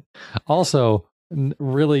idea. Also,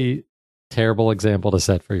 really terrible example to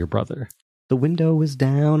set for your brother. The window was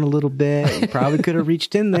down a little bit. You probably could have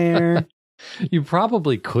reached in there. You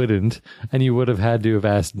probably couldn't, and you would have had to have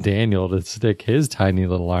asked Daniel to stick his tiny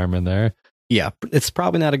little arm in there. Yeah, it's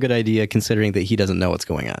probably not a good idea considering that he doesn't know what's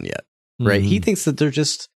going on yet, right? He thinks that they're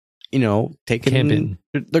just, camping.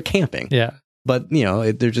 They're camping. Yeah. But,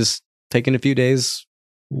 they're just taking a few days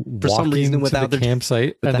for some reason without their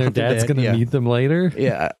campsite, and their dad's going to meet them later.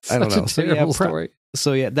 Yeah, I don't know. Such a terrible story.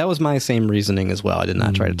 So yeah, that was my same reasoning as well. I did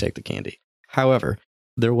not try to take the candy. However,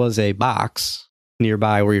 there was a box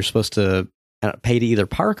nearby where you're supposed to pay to either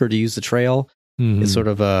park or to use the trail. It's sort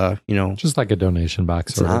of just like a donation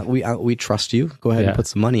box. It's not, we trust you. Go ahead and put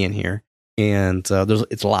some money in here, and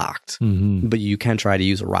it's locked, but you can try to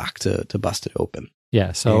use a rock to bust it open.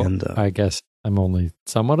 Yeah. So I guess I'm only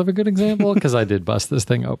somewhat of a good example because I did bust this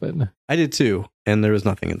thing open. I did too, and there was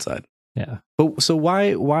nothing inside. Yeah. But so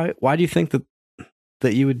why do you think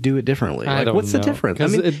that you would do it differently? I don't what's know. the difference? I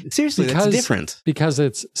mean, seriously, that's different. Because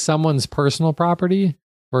it's someone's personal property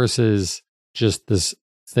versus just this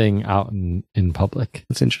thing out in public.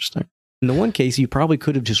 That's interesting. In the one case, you probably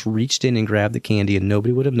could have just reached in and grabbed the candy and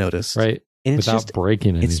nobody would have noticed. Right. And without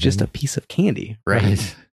breaking anything. It's just a piece of candy,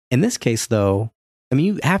 right? In this case, though, I mean,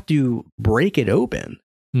 you have to break it open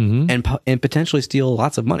and potentially steal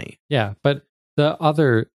lots of money. Yeah. But the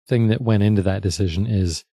other thing that went into that decision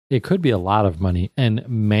is it could be a lot of money, and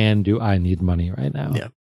man, do I need money right now. Yeah.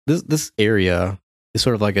 This area is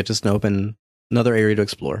sort of like another area to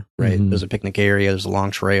explore, right? There's a picnic area, there's a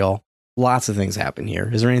long trail. Lots of things happen here.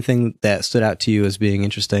 Is there anything that stood out to you as being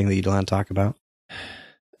interesting that you'd want to talk about?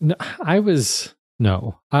 No, I was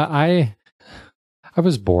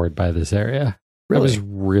bored by this area. Really? I was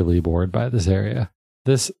really bored by this area.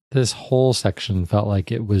 This whole section felt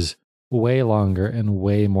like it was way longer and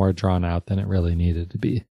way more drawn out than it really needed to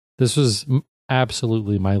be. This was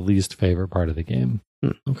absolutely my least favorite part of the game.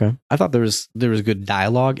 Okay. I thought there was good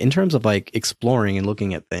dialogue in terms of like exploring and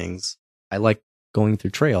looking at things. I like going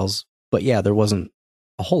through trails, but yeah, there wasn't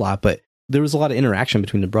a whole lot, but there was a lot of interaction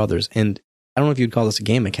between the brothers. And I don't know if you'd call this a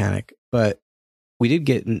game mechanic, but we did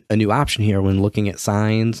get a new option here when looking at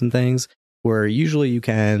signs and things where usually you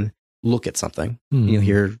can look at something. You'll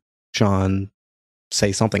hear Sean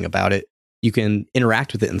say something about it. You can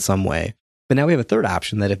interact with it in some way. But now we have a third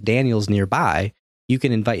option that if Daniel's nearby, you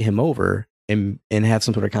can invite him over and have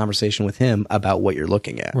some sort of conversation with him about what you're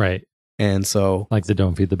looking at. Right. And so, Like the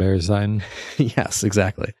 "Don't feed the bears" sign. yes,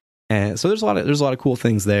 exactly. And so there's a lot of cool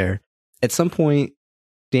things there. At some point,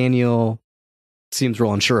 Daniel seems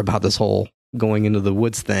real unsure about this whole going into the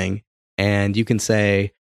woods thing, and you can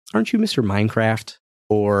say, "Aren't you Mr. Minecraft?"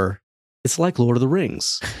 Or "It's like Lord of the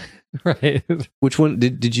Rings." Right. Which one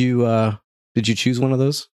did you choose one of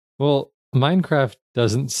those? Well, Minecraft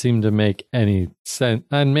doesn't seem to make any sense.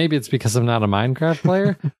 And maybe it's because I'm not a Minecraft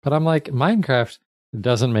player, but I'm like, Minecraft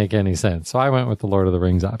doesn't make any sense. So I went with the Lord of the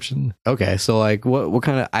Rings option. Okay, so like what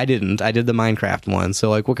kind of I did the Minecraft one. So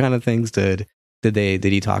like what kind of things did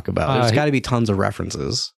he talk about? There's got to be tons of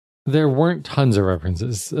references. There weren't tons of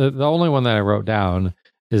references. The only one that I wrote down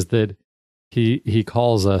is that he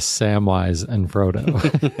calls us Samwise and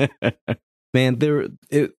Frodo. Man, the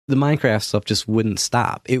Minecraft stuff just wouldn't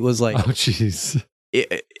stop. It was like, oh jeez.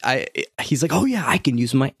 He's like, "Oh yeah, I can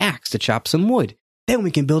use my axe to chop some wood. Then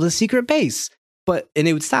we can build a secret base." And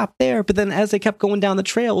it would stop there. But then as they kept going down the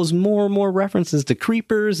trail, it was more and more references to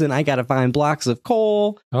creepers, and I got to find blocks of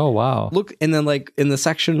coal. Oh wow. Look, and then like in the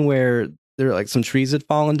section where there are like some trees had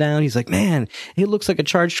fallen down, he's like, "Man, it looks like a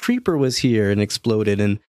charged creeper was here and exploded,"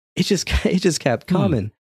 and it just kept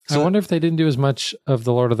coming. So, I wonder if they didn't do as much of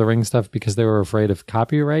the Lord of the Rings stuff because they were afraid of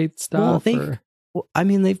copyright stuff. If you're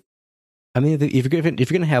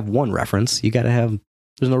gonna have one reference, you got to have.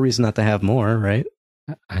 There's no reason not to have more, right?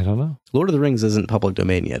 I don't know. Lord of the Rings isn't public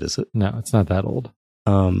domain yet, is it? No, it's not that old.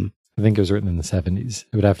 I think it was written in the 70s.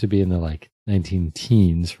 It would have to be in the like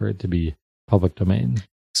 19-teens for it to be public domain.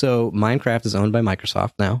 So Minecraft is owned by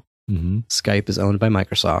Microsoft now. Mm-hmm. Skype is owned by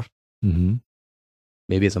Microsoft. Mm-hmm.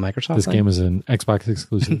 Maybe it's a Microsoft This thing? game was an Xbox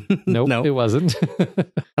exclusive. Nope, No. it wasn't. I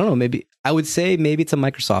don't know. Maybe I would say maybe it's a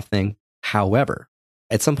Microsoft thing. However,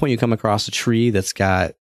 at some point you come across a tree that's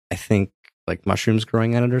got, I think, like mushrooms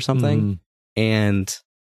growing on it or something. Mm. And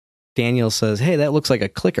Daniel says, "Hey, that looks like a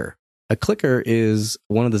clicker." A clicker is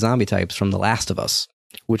one of the zombie types from The Last of Us,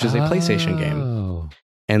 which is a PlayStation game. Oh.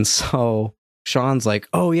 And so Sean's like,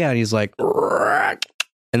 "Oh yeah," and he's like,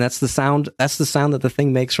 and that's the sound that the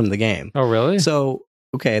thing makes from the game. Oh, really? So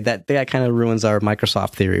okay, that kind of ruins our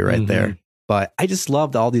Microsoft theory right there. But I just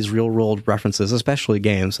loved all these real world references, especially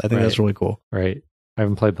games. I think that's really cool. Right. I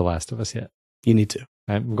haven't played The Last of Us yet. You need to.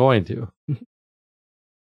 I'm going to.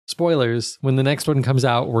 Spoilers. When the next one comes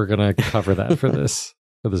out, we're going to cover that for this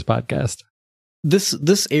podcast.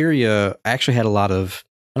 This area actually had a lot of,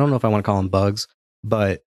 I don't know if I want to call them bugs,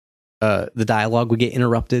 but the dialogue would get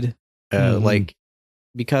interrupted. Like,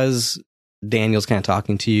 because Daniel's kind of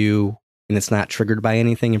talking to you and it's not triggered by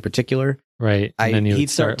anything in particular. Right. He'd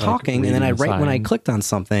start talking, and then I'd write when I clicked on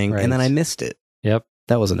something, and then I missed it. Yep.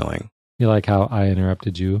 That was annoying. You like how I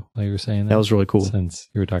interrupted you while you were saying that? That was really cool. Since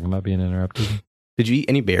you were talking about being interrupted. Did you eat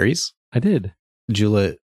any berries? I did. Did you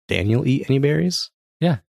let Daniel eat any berries?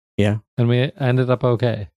 Yeah. Yeah. And we ended up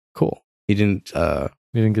okay. Cool. He didn't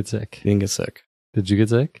we didn't get sick. He didn't get sick. Did you get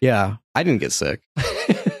sick? Yeah. I didn't get sick.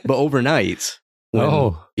 But overnight.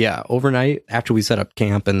 Overnight after we set up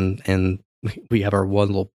camp and we have our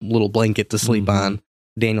one little blanket to sleep on,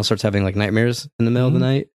 Daniel starts having like nightmares in the middle of the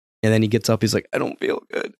night. And then he gets up, he's like, "I don't feel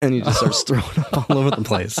good." And he just starts throwing up all over the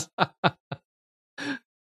place.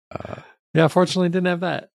 Yeah, fortunately didn't have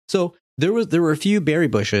that. So there were a few berry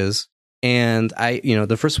bushes, and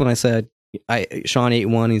the first one I said, Sean ate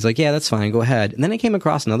one. He's like, "Yeah, that's fine, go ahead." And then I came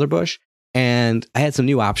across another bush, and I had some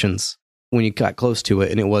new options when you got close to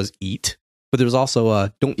it, and it was eat. But there was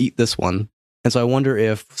also don't eat this one. And so I wonder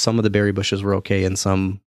if some of the berry bushes were okay and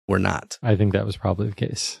some were not. I think that was probably the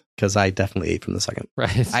case. Because I definitely ate from the second.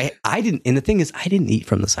 Right. I didn't, and the thing is, I didn't eat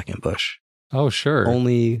from the second bush. Oh, sure.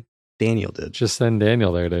 Only Daniel did. Just send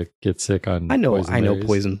Daniel there to get sick on I know berries.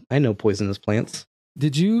 poison. I know poisonous plants.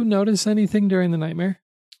 Did you notice anything during the nightmare?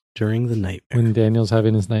 During the nightmare? When Daniel's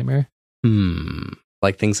having his nightmare?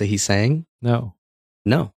 Like things that he's saying? No.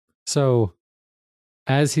 So,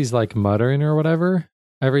 as he's like muttering or whatever,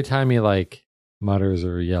 every time he like mutters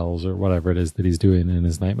or yells or whatever it is that he's doing in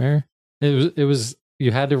his nightmare, it was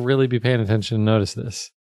you had to really be paying attention to notice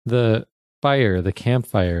this. The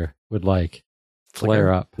campfire would like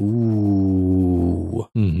flare up. Ooh.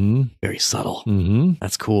 Mm-hmm. Very subtle. Mm-hmm.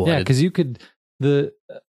 That's cool. Yeah, because you could the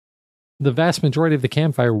vast majority of the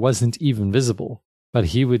campfire wasn't even visible, but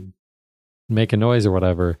he would make a noise or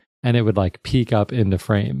whatever, and it would like peek up into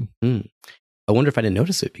frame. I wonder if I didn't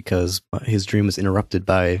notice it because his dream was interrupted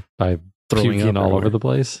by throwing puking up all over the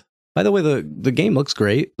place. By the way, the game looks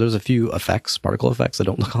great. There's a few particle effects that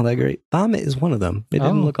don't look all that great. Vomit is one of them. It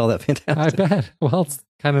didn't look all that fantastic. I bet. Well, it's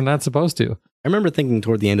kind of not supposed to. I remember thinking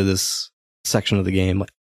toward the end of this section of the game,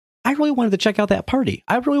 I really wanted to check out that party.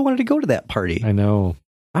 I really wanted to go to that party. I know.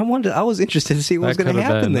 I was interested to see what was going to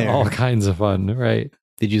happen there. All kinds of fun, right?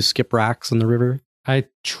 Did you skip rocks in the river? I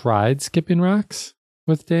tried skipping rocks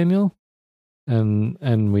with Daniel,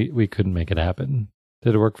 and we couldn't make it happen.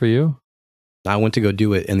 Did it work for you? I went to go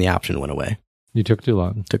do it, and the option went away. You took too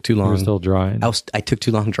long. Took too long. You were still drawing. I took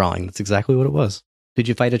too long drawing. That's exactly what it was. Did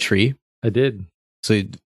you fight a tree? I did. So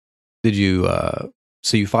did you?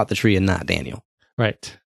 So you fought the tree and not Daniel?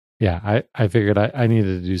 Right. Yeah, I figured I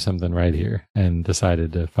needed to do something right here and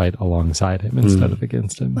decided to fight alongside him instead of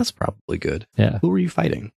against him. That's probably good. Yeah. Who were you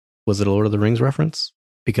fighting? Was it a Lord of the Rings reference?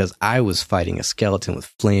 Because I was fighting a skeleton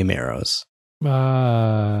with flame arrows.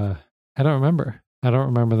 I don't remember. I don't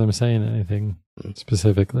remember them saying anything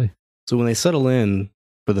specifically. So when they settle in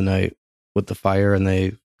for the night with the fire and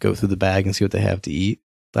they go through the bag and see what they have to eat,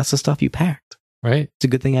 that's the stuff you packed. Right? It's a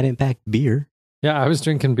good thing I didn't pack beer. Yeah, I was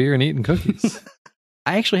drinking beer and eating cookies.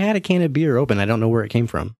 I actually had a can of beer open. I don't know where it came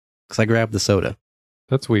from because I grabbed the soda.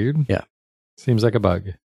 That's weird. Yeah. Seems like a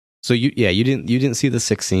bug. So you didn't see the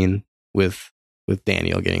sick scene with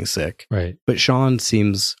Daniel getting sick. Right. But Sean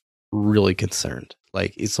seems really concerned.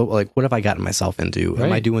 Like, it's so, like, what have I gotten myself into?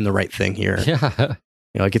 Am I doing the right thing here? Yeah.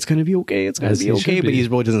 Like, it's going to be okay. It's going to be okay. But he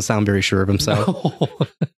really doesn't sound very sure of himself.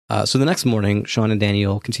 No. So the next morning, Sean and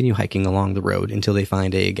Daniel continue hiking along the road until they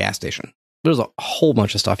find a gas station. There's a whole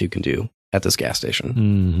bunch of stuff you can do at this gas station.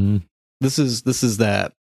 Mm-hmm. This is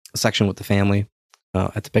that section with the family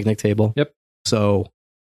at the picnic table. Yep. So,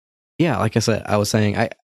 yeah, like I said, I was saying,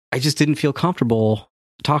 I just didn't feel comfortable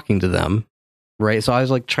talking to them, right? So I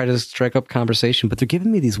was like, trying to strike up conversation, but they're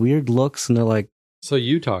giving me these weird looks, and they're like, so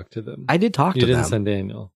you talked to them. I did talk to them. You didn't send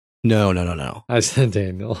Daniel. No. I sent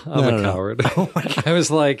Daniel. I'm a coward. Oh my God. I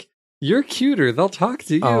was like, you're cuter. They'll talk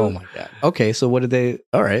to you. Oh my God. Okay, so what did they?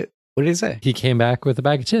 All right, what did he say? He came back with a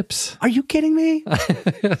bag of chips. Are you kidding me?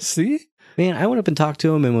 See? Man, I went up and talked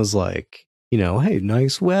to him and was like, hey,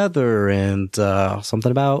 nice weather and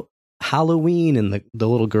something about Halloween. And the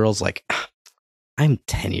little girl's like, I'm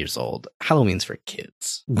 10 years old. Halloween's for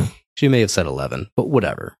kids. She may have said 11, but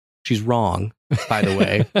whatever. She's wrong, by the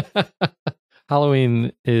way.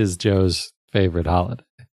 Halloween is Joe's favorite holiday.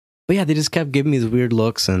 But yeah, they just kept giving me these weird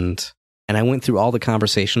looks, and I went through all the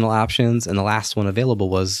conversational options, and the last one available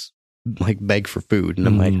was like beg for food. And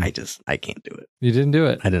I'm like, I can't do it. You didn't do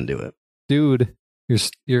it. I didn't do it. Dude,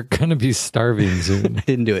 you're going to be starving soon. I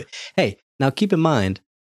didn't do it. Hey, now keep in mind,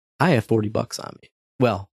 I have $40 on me.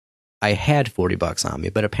 Well, I had $40 on me,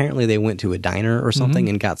 but apparently they went to a diner or something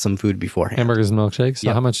and got some food beforehand. Hamburgers and milkshakes?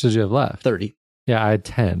 So how much did you have left? 30. Yeah, I had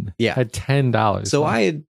 10. Yeah. I had $10. So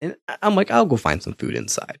left. I'm like, I'll go find some food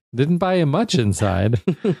inside. Didn't buy you much inside.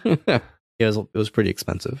 It was pretty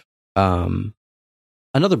expensive.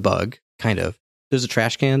 Another bug, kind of. There's a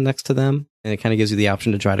trash can next to them, and it kind of gives you the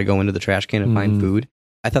option to try to go into the trash can and find food.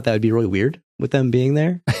 I thought that would be really weird with them being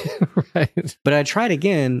there. Right. But I tried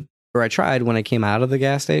when I came out of the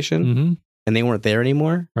gas station, and they weren't there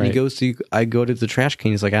anymore. Right. I go to the trash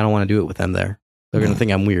can. He's like, I don't want to do it with them there. They're going to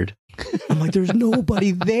think I'm weird. I'm like, there's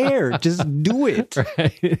nobody there. Just do it.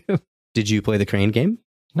 Right. Did you play the crane game?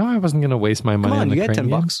 No, I wasn't going to waste my money Come on, on the you got crane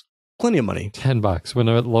game. $10. Plenty of money. $10 when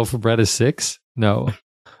a loaf of bread is $6? No.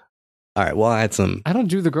 All right. Well, I had some. I don't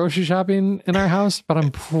do the grocery shopping in our house, but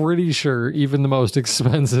I'm pretty sure even the most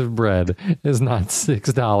expensive bread is not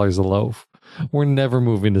 $6 a loaf. We're never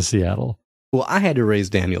moving to Seattle. Well, I had to raise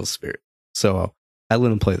Daniel's spirit. So I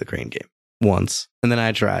let him play the crane game once. And then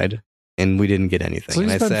I tried, and we didn't get anything. So you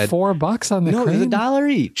and spent I said, $4 on the no, crane? it was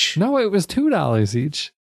 $1 each. No, it was $2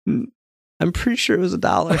 each. I'm pretty sure it was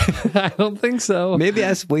 $1. I don't think so. Maybe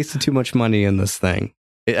I wasted too much money in this thing.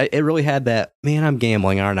 It really had that, man, I'm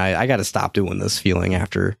gambling, aren't I? I got to stop doing this feeling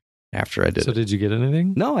after I did So it. did you get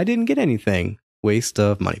anything? No, I didn't get anything. Waste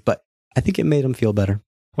of money. But I think it made him feel better.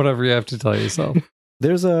 Whatever you have to tell yourself.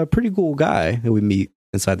 There's a pretty cool guy that we meet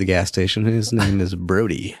inside the gas station. His name is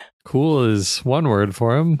Brody. Cool is one word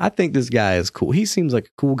for him. I think this guy is cool. He seems like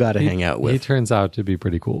a cool guy to hang out with. He turns out to be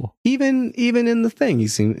pretty cool. Even in the thing,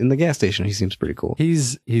 in the gas station, he seems pretty cool.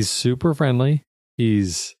 He's super friendly.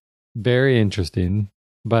 He's very interesting,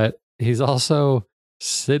 but he's also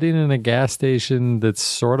sitting in a gas station that's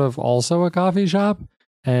sort of also a coffee shop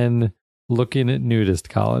and looking at nudist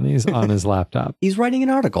colonies on his laptop. He's writing an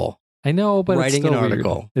article. I know, but Writing it's still an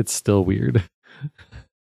article. Weird. It's still weird.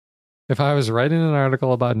 If I was writing an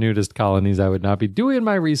article about nudist colonies, I would not be doing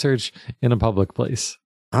my research in a public place.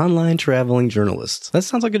 Online traveling journalist. That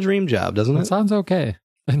sounds like a dream job, doesn't It it? sounds okay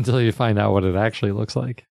until you find out what it actually looks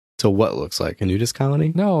like. So what looks like a nudist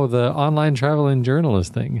colony? No, the online traveling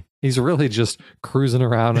journalist thing. He's really just cruising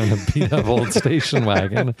around in a beat up old station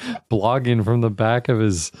wagon, blogging from the back of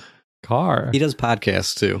his car. He does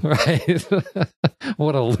podcasts too. Right.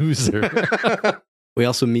 What a loser. We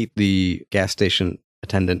also meet the gas station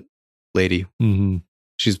attendant lady. Mm-hmm.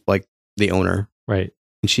 She's like the owner. Right.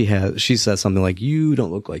 And she says something like, "You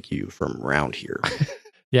don't look like you from around here."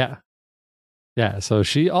 Yeah. Yeah. So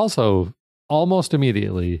she also almost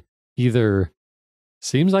immediately either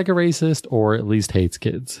seems like a racist or at least hates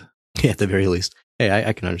kids. Yeah, at the very least. Hey,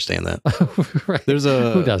 I can understand that. Right. There's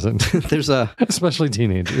a Who doesn't? Especially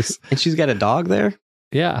teenagers. And she's got a dog there.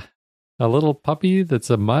 Yeah. A little puppy that's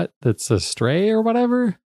a mutt, that's a stray or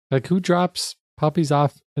whatever. Like, who drops puppies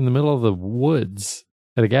off in the middle of the woods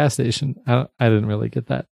at a gas station? I didn't really get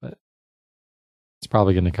that, but it's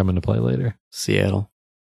probably going to come into play later. Seattle.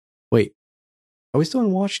 Wait, are we still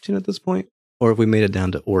in Washington at this point? Or have we made it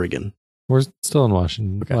down to Oregon? We're still in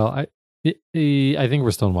Washington. Okay. Well, I think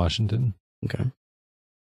we're still in Washington. Okay.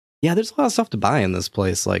 Yeah, there's a lot of stuff to buy in this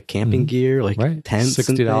place, like camping gear, like Right. tents,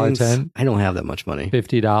 $60 and things. tent. I don't have that much money.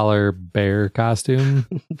 $50 bear costume.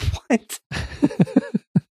 What?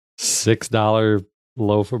 $6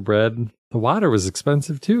 loaf of bread. The water was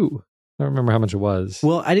expensive too. I don't remember how much it was.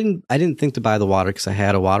 Well, I didn't think to buy the water because I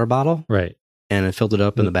had a water bottle Right. and I filled it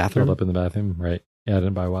up in the bathroom. Filled up in the bathroom. Right. Yeah, I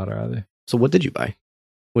didn't buy water either. So what did you buy?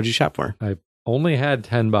 What did you shop for? Only had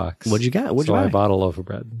 $10. What'd you get? What'd So you buy? I bought a loaf of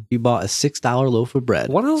bread. You bought a $6 loaf of bread.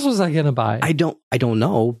 What else was I gonna buy? I don't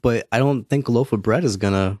know, but I don't think a loaf of bread is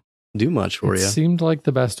gonna do much for It you. seemed like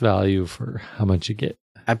the best value for how much you get.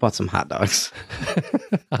 I bought some hot dogs.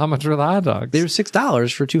 How much were the hot dogs? They were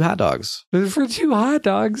 $6 for 2 hot dogs. For 2 hot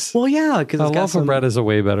dogs. Well, yeah, because A loaf of bread is a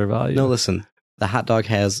way better value. No, listen, the hot dog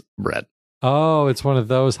has bread. Oh, it's one of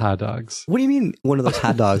those hot dogs. What do you mean, one of those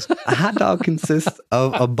hot dogs? A hot dog consists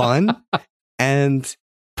of a bun and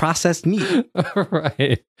processed meat.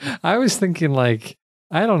 Right. I was thinking like,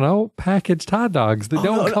 I don't know, packaged hot dogs. They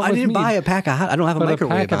don't come I with didn't meat. buy a pack of hot. I don't have a But a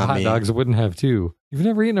microwave pack of on hot me. dogs wouldn't have 2. You've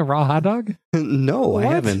never eaten a raw hot dog? No, What? I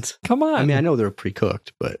haven't. Come on. I mean, I know they're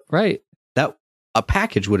pre-cooked, but right. that a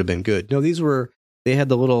package would have been good. No, they had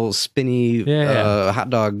the little spinny hot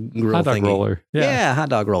dog grill Hot dog thingy. roller. Yeah, hot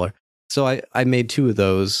dog roller. So I made 2 of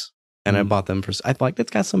those and I bought them for, I like,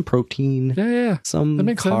 it's got some protein, Yeah. some That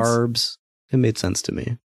makes sense. carbs. It made sense to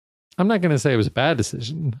me. I'm not going to say it was a bad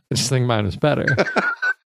decision. I just think mine was better.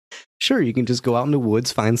 Sure, you can just go out in the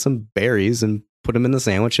woods, find some berries and put them in the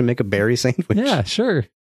sandwich and make a berry sandwich. Yeah, sure.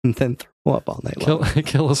 And then throw up all night long.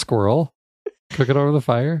 Kill a squirrel, cook it over the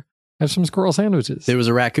fire, have some squirrel sandwiches. There was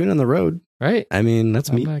a raccoon on the road. Right. I mean, that's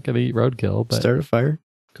I'm meat. not going to eat roadkill, but Start a fire,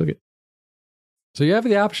 cook it. so you have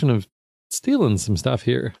the option of stealing some stuff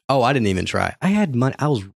here. Oh, I didn't even try. I had money. I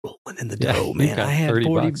was rolling in the dough, you man. got I had 30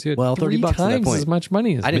 40 bucks. You had well, 30 bucks at that times point. as much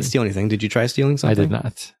money as I didn't me. steal anything. Did you try stealing I something? did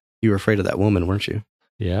not. You were afraid of that woman, weren't you?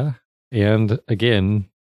 Yeah. And again,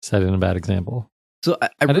 setting a bad example. So I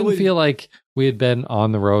I really didn't feel like we had been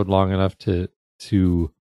on the road long enough to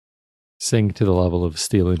sink to the level of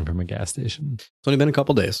stealing from a gas station. It's only been a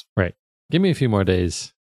couple days, Give me a few more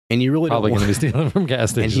days. and you really Probably don't going to be want, stealing from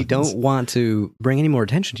gas stations. and you don't want to bring any more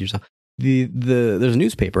attention to yourself. There's a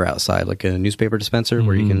newspaper outside, like a newspaper dispenser,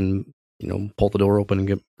 where you Mhm. can pull the door open and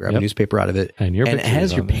grab a Yep. newspaper out of it, And your and it picture has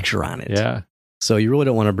is your on there. picture on it. Yeah. So you really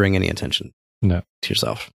don't want to bring any attention No. to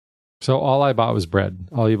yourself. So all I bought was bread.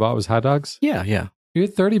 All you bought was hot dogs? Yeah, yeah. You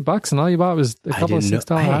had $30 and all you bought was a I couple of didn't know-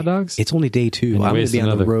 $6 hot dogs? It's only day 2. And you I'm going to wasted be on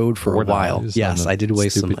the another road for a while. $4 Yes, on a I did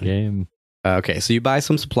waste some stupid money. game. Okay, so you buy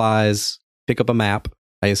some supplies, pick up a map.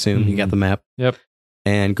 I assume you got Mhm. the map. Yep.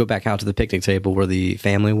 And go back out to the picnic table where the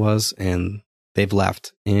family was, and they've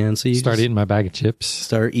left. And so you Start just eating my bag of chips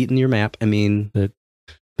start eating your map. I mean, the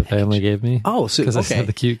family gave me. oh, so Because I okay. said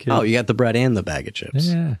the cute kid. Oh, you got the bread and the bag of chips.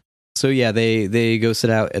 Yeah. So yeah, they go sit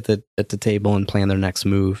out at the table and plan their next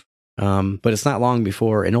move. But it's not long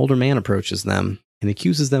before an older man approaches them and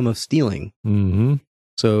accuses them of stealing. Mm-hmm.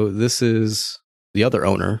 So this is the other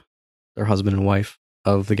owner, their husband and wife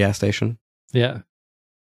of the gas station. Yeah.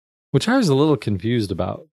 Which I was a little confused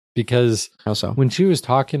about because How so? when she was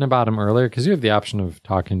talking about him earlier, because you have the option of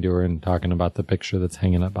talking to her and talking about the picture that's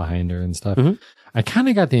hanging up behind her and stuff, Mhm. I kind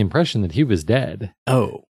of got the impression that he was dead.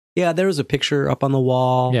 Oh, yeah. There was a picture up on the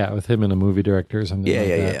wall. Yeah, with him and a movie director or something. Yeah, like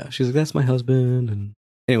yeah, that. yeah. She's like, "That's my husband." And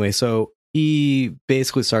anyway, so he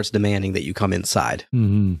basically starts demanding that you come inside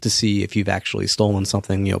Mm-hmm. to see if you've actually stolen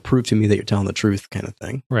something. Prove to me that you're telling the truth, kind of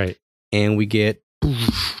thing. Right. And we get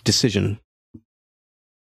decision.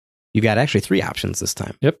 You've got actually 3 options this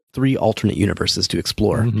time. Yep. 3 alternate universes to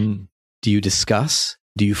explore. Mhm. Do you discuss?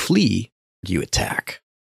 Do you flee? Do you attack?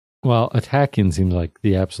 Well, attacking seems like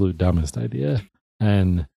the absolute dumbest idea.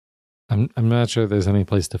 And I'm not sure there's any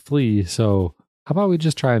place to flee. So how about we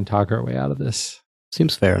just try and talk our way out of this?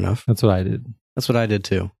 Seems fair enough. That's what I did. That's what I did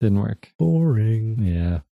too. Didn't work. Boring.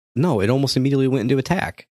 Yeah. No, it almost immediately went into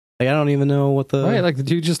attack. Like, I don't even know what the... Right, like the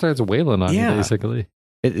dude just starts wailing on you, Yeah. basically.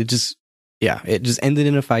 It just ended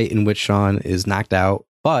in a fight in which Sean is knocked out,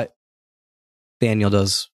 but Daniel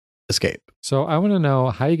does escape. So I want to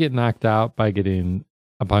know how you get knocked out by getting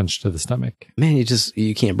a punch to the stomach. Man,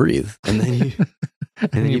 you can't breathe. And then you...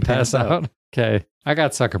 and then you pass out. Okay. I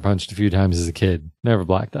got sucker punched a few times as a kid. Never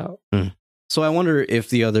blacked out. So I wonder if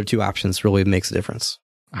the other two options really makes a difference.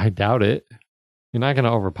 I doubt it. You're not going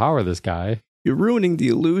to overpower this guy. You're ruining the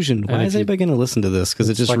illusion. Why is anybody going to listen to this? Because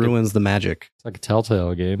it just ruins the magic. It's like a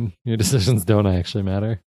Telltale game. Your decisions don't actually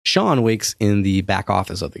matter. Sean wakes in the back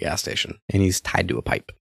office of the gas station, and he's tied to a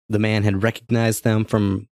pipe. The man had recognized them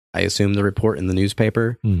from, I assume, the report in the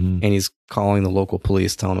newspaper, and he's calling the local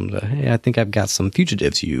police, telling them, hey, I think I've got some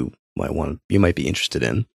fugitives you might be interested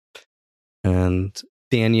in. And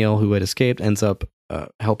Daniel, who had escaped, ends up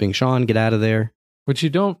helping Sean get out of there. But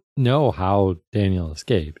you don't know how Daniel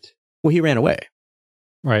escaped. Well, he ran away.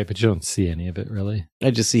 Right, but you don't see any of it, really.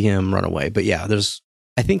 I just see him run away. But yeah,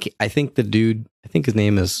 I think the dude, I think his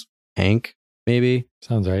name is Hank, maybe.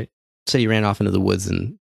 Sounds right. Said he ran off into the woods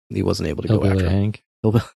and he wasn't able to go after him. Hank.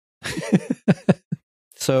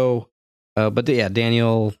 So, but yeah,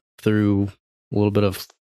 Daniel, through a little bit of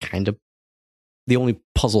kind of the only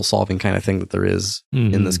puzzle solving kind of thing that there is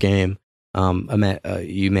in this game,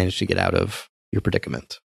 you managed to get out of your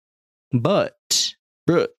predicament. But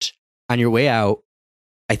on your way out,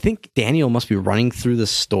 I think Daniel must be running through the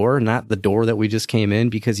store, not the door that we just came in,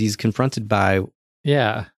 because he's confronted by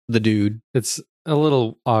the dude. It's a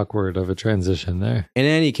little awkward of a transition there. In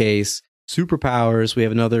any case, superpowers, we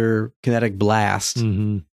have another kinetic blast.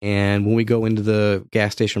 And when we go into the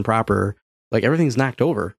gas station proper, like everything's knocked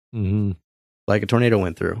over. Like a tornado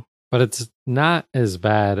went through. But it's not as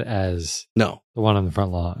bad as the one on the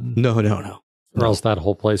front lawn. No. Or else that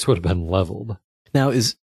whole place would have been leveled. Now,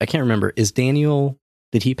 I can't remember, is Daniel,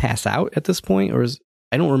 did he pass out at this point? Or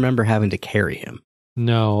I don't remember having to carry him.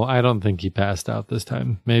 No, I don't think he passed out this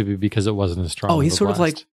time. Maybe because it wasn't as strong. Oh, he's sort of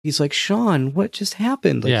like, Sean, what just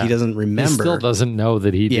happened? Like, he doesn't remember. He still doesn't know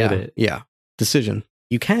that he did it. Yeah. Decision.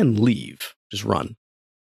 You can leave, just run,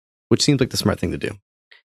 which seems like the smart thing to do.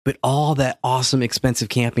 But all that awesome, expensive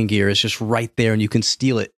camping gear is just right there and you can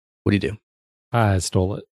steal it. What do? I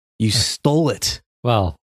stole it. You stole it.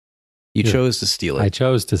 Well, you chose to steal it. I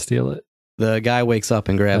chose to steal it. The guy wakes up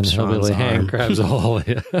and grabs Sean's arm. Hank grabs a hole.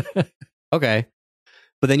 Okay.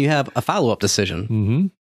 But then you have a follow-up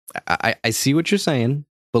decision. I see what you're saying,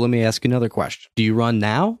 but let me ask you another question. Do you run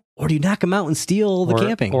now, or do you knock him out and steal the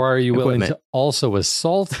camping Or are you equipment? willing to also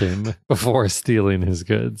assault him before stealing his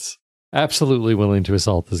goods? Absolutely willing to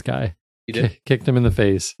assault this guy. You did? Kicked him in the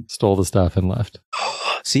face, stole the stuff, and left.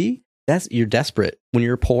 See? You're desperate. When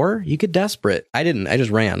you're poor, you get desperate. I didn't. I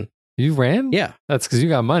just ran. You ran? Yeah. That's because you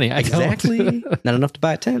got money. Exactly. Not enough to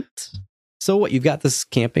buy a tent. So what, you've got this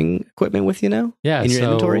camping equipment with you now? Yeah. In your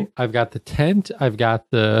inventory? I've got the tent. I've got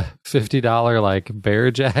the $50 like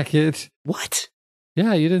bear jacket. What?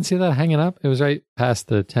 Yeah, you didn't see that hanging up? It was right past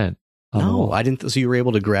the tent. No, I didn't. So you were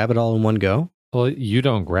able to grab it all in one go? Well, you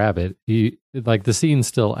don't grab it. The scene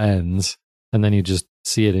still ends, and then you just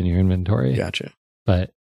see it in your inventory. Gotcha.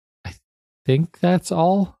 But I think that's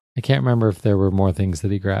all. I can't remember if there were more things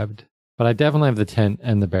that he grabbed. But I definitely have the tent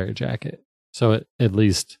and the bear jacket. So at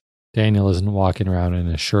least Daniel isn't walking around in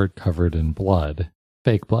a shirt covered in blood.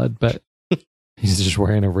 Fake blood, but he's just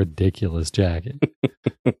wearing a ridiculous jacket.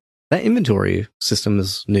 That inventory system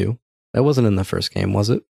is new. That wasn't in the first game, was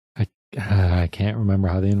it? I can't remember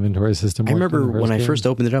how the inventory system worked. I remember when I first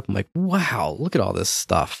opened it up, I'm like, wow, look at all this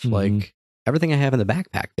stuff. Like everything I have in the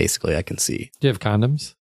backpack, basically, I can see. Do you have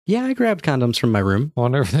condoms? Yeah, I grabbed condoms from my room. I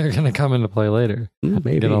wonder if they're going to come into play later.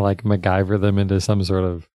 Maybe. Going to like MacGyver them into some sort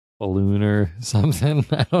of balloon or something.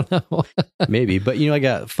 I don't know. Maybe. But, I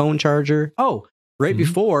got a phone charger. Oh, right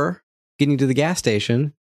before getting to the gas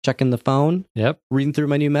station, checking the phone. Yep. Reading through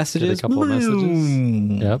my new messages. Did a couple of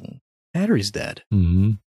messages. Yep. Battery's dead.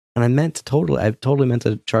 And I totally meant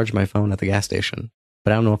to charge my phone at the gas station.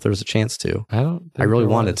 But I don't know if there was a chance to. I really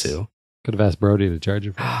wanted to. Could have asked Brody to charge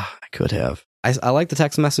your phone. I could have. I like the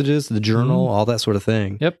text messages, the journal, all that sort of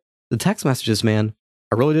thing. Yep. The text messages, man,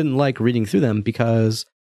 I really didn't like reading through them because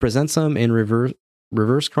it presents them in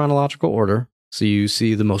reverse chronological order. So you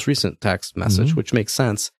see the most recent text message, which makes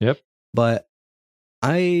sense. Yep. But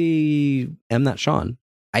I am not Sean.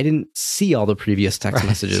 I didn't see all the previous text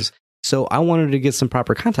messages. So I wanted to get some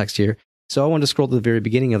proper context here. So I wanted to scroll to the very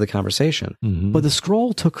beginning of the conversation. Mhm. But the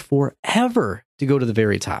scroll took forever to go to the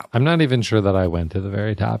very top. I'm not even sure that I went to the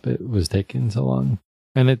very top. It was taking so long.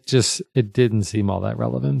 And it didn't seem all that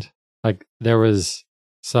relevant. Like there was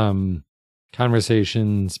some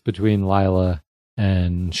conversations between Lila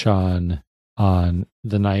and Sean on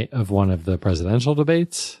the night of one of the presidential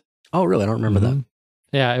debates. Oh, really? I don't remember that. Mhm.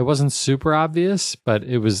 Yeah, it wasn't super obvious, but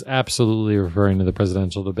it was absolutely referring to the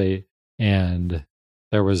presidential debate. And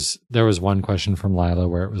there was one question from Lila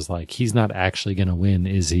where it was like, he's not actually going to win,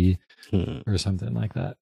 is he? Or something like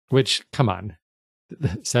that. Which, come on.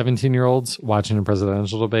 17-year-olds watching a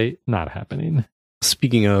presidential debate, not happening.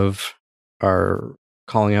 Speaking of our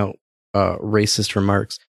calling out racist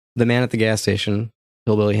remarks, the man at the gas station,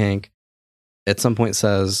 Hillbilly Hank, at some point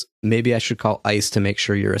says, maybe I should call ICE to make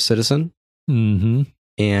sure you're a citizen. Mm-hmm.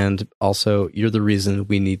 And also, you're the reason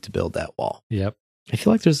we need to build that wall. Yep. I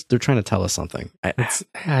feel like they're trying to tell us something.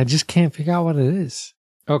 I just can't figure out what it is.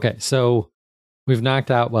 Okay, so we've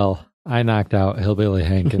I knocked out Hillbilly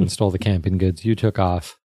Hank and stole the camping goods. You took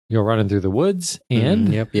off. You're running through the woods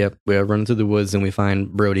and... Yep. We're running through the woods and we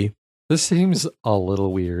find Brody. This seems a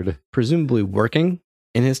little weird. Presumably working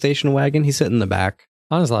in his station wagon. He's sitting in the back.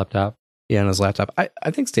 On his laptop. Yeah, on his laptop.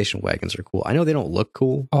 I think station wagons are cool. I know they don't look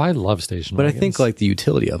cool. Oh, I love station but wagons. I think like the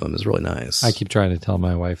utility of them is really nice. I keep trying to tell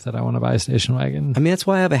my wife that I want to buy a station wagon. I mean, that's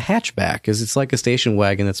why I have a hatchback, because it's like a station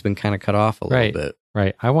wagon that's been kind of cut off a little bit.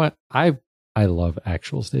 Right. I love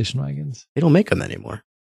actual station wagons. They don't make them anymore.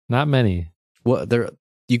 Not many. Well,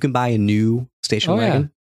 you can buy a new station wagon. Yeah.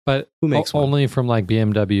 But who makes one? Only from like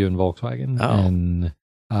BMW and Volkswagen. Oh. And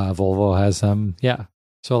Volvo has some. Yeah.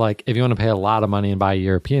 So like if you want to pay a lot of money and buy a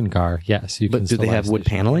European car, yes, you can. But do they have wood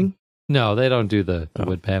paneling? No, they don't do the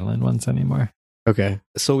wood paneling ones anymore. Okay.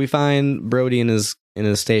 So we find Brody in his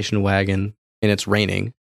station wagon, and it's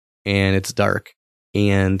raining and it's dark,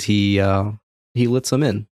 and he lets them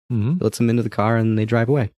in. Mm-hmm. He lets them into the car and they drive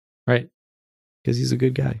away. Right. Because he's a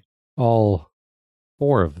good guy. All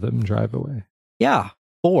 4 of them drive away. Yeah.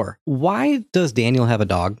 4. Why does Daniel have a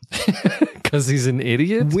dog? Because he's an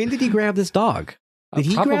idiot. When did he grab this dog? Did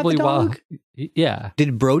he grab the dog? Yeah.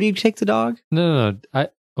 Did Brody take the dog? No.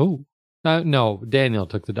 No, Daniel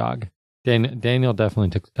took the dog. Daniel definitely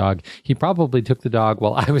took the dog. He probably took the dog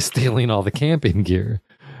while I was stealing all the camping gear.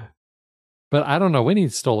 But I don't know when he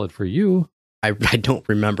stole it for you. I don't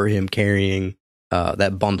remember him carrying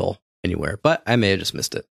that bundle anywhere, but I may have just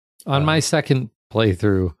missed it. On my second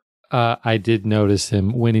playthrough, I did notice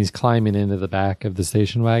him when he's climbing into the back of the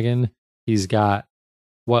station wagon. He's got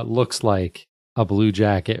what looks like a blue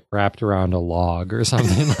jacket wrapped around a log or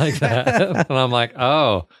something like that. And I'm like,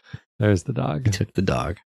 oh, there's the dog. He took the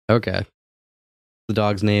dog. Okay. The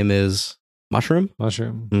dog's name is Mushroom?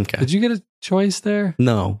 Mushroom. Okay. Did you get a choice there?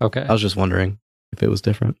 No. Okay. I was just wondering if it was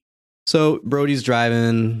different. So Brody's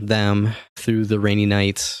driving them through the rainy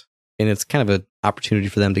night, and it's kind of an opportunity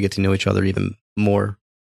for them to get to know each other even more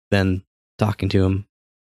than talking to him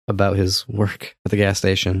about his work at the gas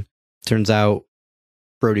station. Turns out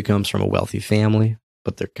Brody comes from a wealthy family,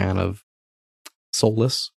 but they're kind of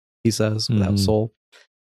soulless, he says, without soul.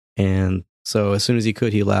 And so as soon as he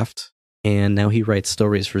could, he left. And now he writes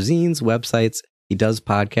stories for zines, websites. He does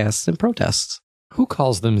podcasts and protests. Who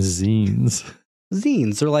calls them zines?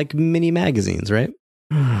 Zines. They're like mini magazines, right?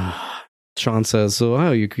 Sean says,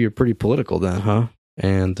 so, you're pretty political then, huh?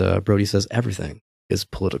 And Brody says, everything is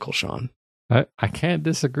political, Sean. I can't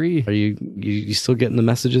disagree. Are you still getting the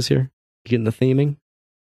messages here? Getting the theming?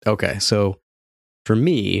 Okay, so for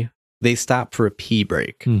me, they stop for a pee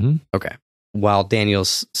break. Mm-hmm. Okay. While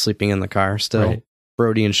Daniel's sleeping in the car still, right.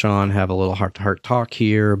 Brody and Sean have a little heart-to-heart talk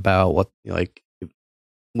here about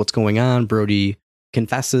what's going on. Brody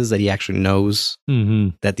confesses that he actually knows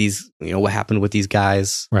that these, what happened with these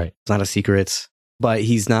guys. Right. It's not a secret. But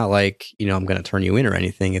he's not like, I'm going to turn you in or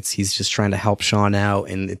anything. He's just trying to help Sean out.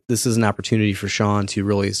 And this is an opportunity for Sean to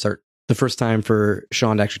really start, the first time for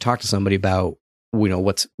Sean to actually talk to somebody about,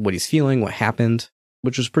 what he's feeling, what happened,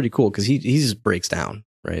 which was pretty cool because he just breaks down,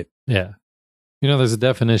 right? Yeah. There's a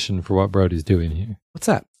definition for what Brody's doing here. What's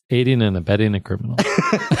that? Aiding and abetting a criminal.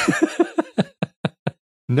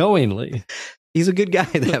 Knowingly. He's a good guy,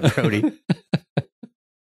 that Brody.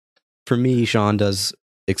 For me, Sean does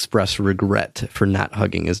express regret for not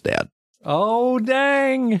hugging his dad. Oh,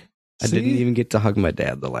 dang. I didn't even get to hug my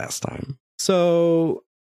dad the last time. So,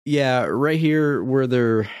 yeah, right here where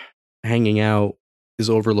they're hanging out is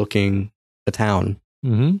overlooking a town.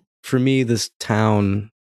 Mm-hmm. For me, this town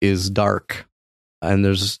is dark, and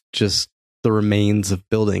there's just the remains of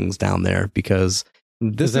buildings down there because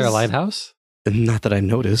is there a lighthouse? Not that I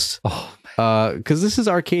noticed. Oh, Because this is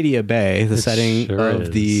Arcadia Bay, the setting sure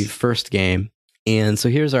of the is. first game. And so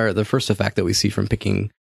here's the first effect that we see from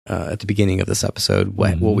picking at the beginning of this episode,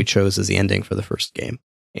 what we chose as the ending for the first game.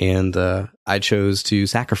 And I chose to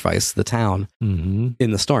sacrifice the town in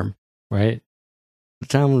the storm. Right. The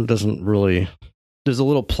town doesn't really... There's a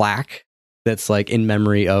little plaque that's like in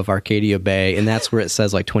memory of Arcadia Bay, and that's where it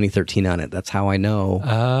says like 2013 on it. That's how I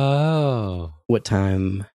know what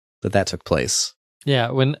time that took place.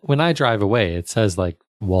 Yeah, when I drive away, it says like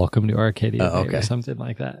 "Welcome to Arcadia Bay" or something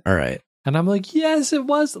like that. All right. And I'm like, yes, it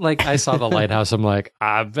was. Like, I saw the lighthouse. I'm like,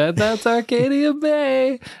 I bet that's Arcadia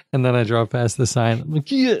Bay. And then I drove past the sign. I'm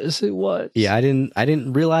like, yes, it was. Yeah, I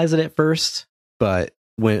didn't realize it at first, but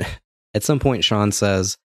when at some point Sean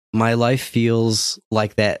says, "My life feels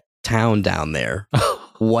like that town down there,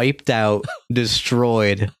 wiped out,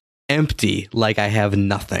 destroyed, empty, like I have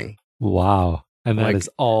nothing." Wow. And that is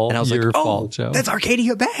all your fault, Joe. That's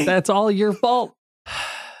Arcadia Bay. That's all your fault.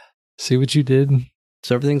 See what you did?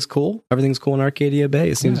 So everything's cool? Everything's cool in Arcadia Bay?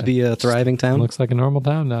 It seems to be a thriving town. Looks like a normal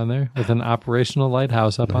town down there with an operational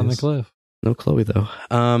lighthouse up on the cliff. No Chloe, though.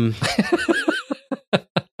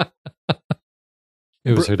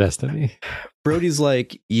 It was her destiny. Brody's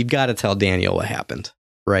like, "You've got to tell Daniel what happened."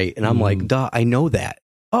 Right? And I'm like, duh, I know that.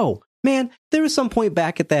 Oh, man, there was some point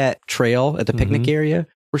back at that trail at the picnic area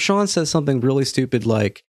where Sean says something really stupid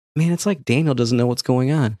like, "Man, it's like Daniel doesn't know what's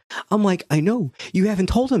going on." I'm like, I know. You haven't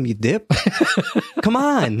told him, you dip. Come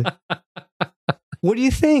on. What do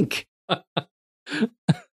you think?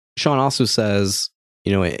 Sean also says,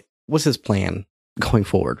 what's his plan going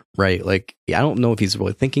forward, right? Like, I don't know if he's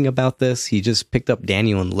really thinking about this. He just picked up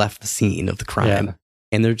Daniel and left the scene of the crime. Yeah.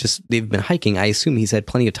 And they've been hiking. I assume he's had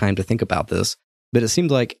plenty of time to think about this. But it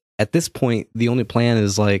seems like at this point, the only plan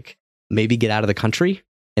is like maybe get out of the country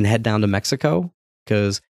and head down to Mexico,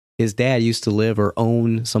 because his dad used to live or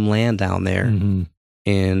own some land down there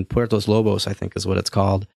in Puertos Lobos, I think is what it's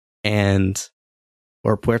called,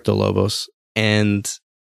 or Puerto Lobos,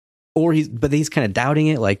 but he's kind of doubting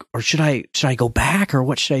it, like, or should I go back, or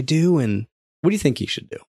what should I do? And what do you think he should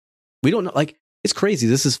do? We don't know. Like, it's crazy.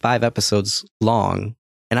 This is 5 episodes long,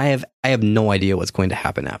 and I have no idea what's going to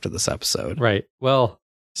happen after this episode. Right. Well,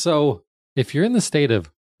 so if you're in the state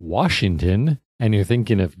of Washington and you're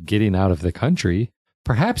thinking of getting out of the country,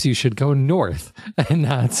 perhaps you should go north and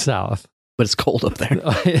not south. But it's cold up there.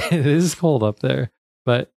 It is cold up there,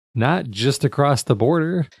 but not just across the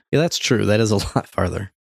border. Yeah, that's true. That is a lot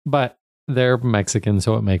farther. But they're Mexican,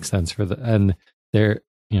 so it makes sense and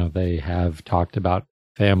they have talked about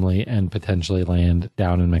family and potentially land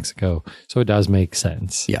down in Mexico. So it does make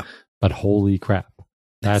sense. Yeah. But holy crap.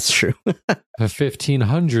 That's true.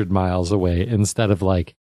 1,500 miles away instead of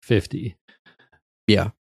like 50. Yeah.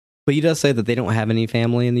 But he does say that they don't have any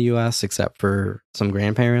family in the U.S. except for some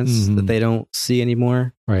grandparents that they don't see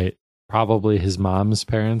anymore. Right. Probably his mom's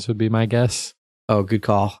parents would be my guess. Oh, good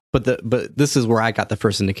call. But this is where I got the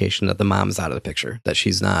first indication that the mom's out of the picture, that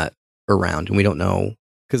she's not around, and we don't know.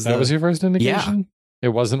 Because that was your first indication? Yeah. It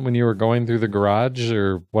wasn't when you were going through the garage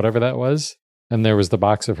or whatever that was? And there was the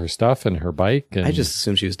box of her stuff and her bike? And... I just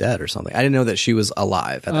assumed she was dead or something. I didn't know that she was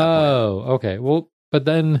alive at that point. Oh, okay. Well, but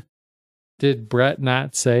then... Did Brett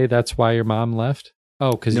not say that's why your mom left?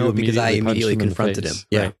 Oh, because I immediately confronted him.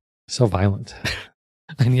 Yeah. Right. So violent.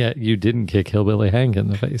 And yet you didn't kick Hillbilly Hank in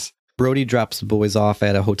the face. Brody drops the boys off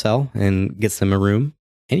at a hotel and gets them a room.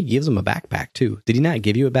 And he gives them a backpack, too. Did he not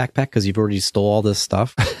give you a backpack because you've already stole all this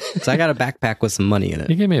stuff? Because I got a backpack with some money in it.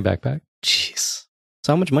 He gave me a backpack. Jeez.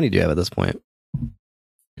 So how much money do you have at this point?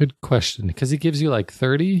 Good question. Because he gives you like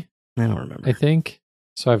 30? I don't remember. I think.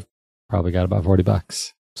 So I've probably got about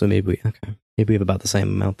 $40. So maybe we have about the same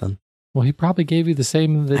amount then. Well, he probably gave you the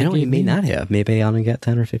same that he may not have. Maybe I only got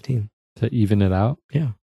 10 or 15. To even it out?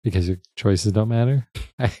 Yeah. Because your choices don't matter?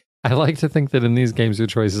 I like to think that in these games, your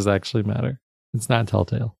choices actually matter. It's not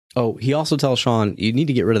Telltale. Oh, he also tells Sean, you need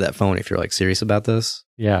to get rid of that phone if you're like serious about this.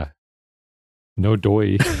 Yeah. No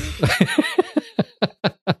doy.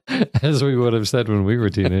 As we would have said when we were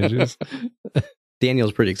teenagers.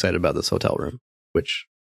 Daniel's pretty excited about this hotel room, which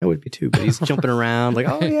I would be too, but he's jumping around like,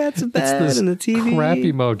 oh yeah, it's a bed and the TV.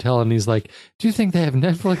 Crappy motel, and he's like, do you think they have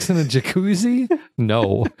Netflix and a jacuzzi?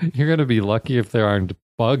 No. You're going to be lucky if there aren't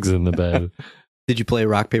bugs in the bed. Did you play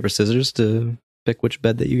rock, paper, scissors to pick which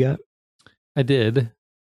bed that you got? I did,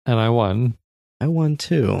 and I won. I won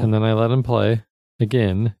too. And then I let him play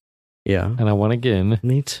again. Yeah. And I won again.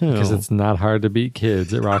 Me too. Because it's not hard to beat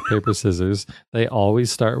kids at rock, paper, scissors. They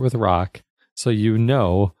always start with rock, so you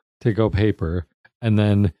know to go paper. And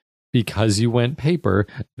then because you went paper,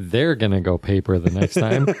 they're going to go paper the next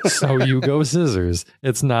time. So you go scissors.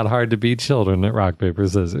 It's not hard to beat children at rock, paper,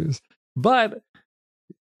 scissors. But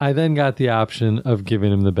I then got the option of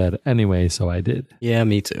giving him the bed anyway, so I did. Yeah,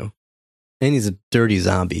 me too. And he's a dirty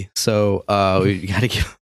zombie. So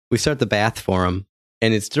we start the bath for him.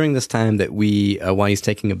 And it's during this time that while he's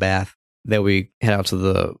taking a bath, that we head out to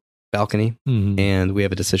the balcony, and we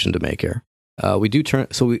have a decision to make here. We do turn,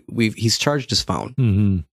 so he's charged his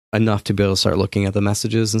phone enough to be able to start looking at the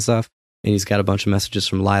messages and stuff. And he's got a bunch of messages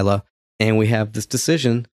from Lila. And we have this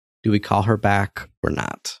decision. Do we call her back or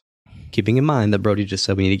not? Keeping in mind that Brody just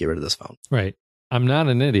said we need to get rid of this phone. Right. I'm not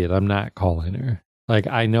an idiot. I'm not calling her. Like,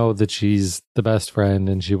 I know that she's the best friend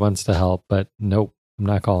and she wants to help, but nope, I'm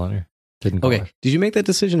not calling her. Didn't call her. Did you make that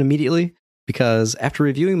decision immediately? Because after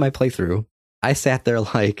reviewing my playthrough, I sat there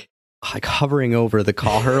like hovering over the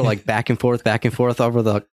call her, like back and forth over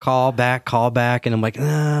the call back. And I'm like,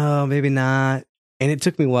 no, maybe not. And it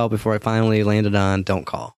took me a while before I finally landed on don't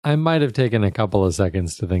call. I might have taken a couple of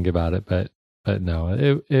seconds to think about it, but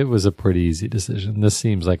no, it was a pretty easy decision. This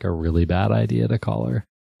seems like a really bad idea to call her.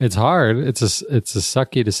 It's hard. It's a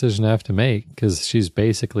sucky decision to have to make because she's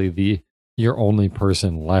basically your only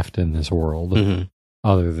person left in this world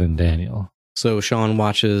other than Daniel. So Sean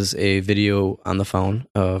watches a video on the phone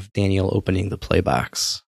of Daniel opening the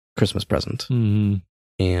Playbox Christmas present.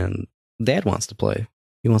 And Dad wants to play.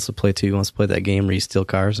 He wants to play too. He wants to play that game where you steal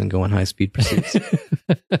cars and go on high-speed pursuits.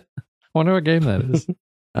 I wonder what game that is.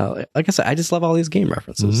 Like I said, I just love all these game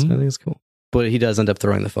references. I think it's cool. But he does end up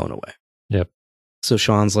throwing the phone away. Yep. So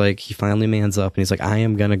Sean's like, he finally mans up and he's like, I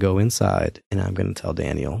am going to go inside and I'm going to tell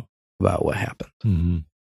Daniel about what happened.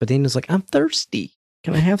 But Daniel's like, I'm thirsty.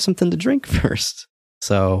 Can I have something to drink first?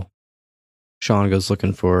 So Sean goes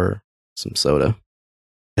looking for some soda,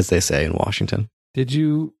 as they say in Washington. Did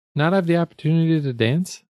you not have the opportunity to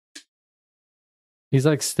dance? He's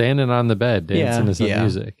like standing on the bed dancing to some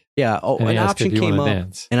music. Yeah. Oh, and an option came up,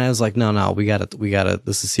 dance. and I was like, no, we gotta.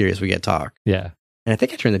 This is serious. We gotta talk. Yeah. And I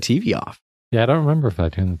think I turned the TV off. Yeah, I don't remember if I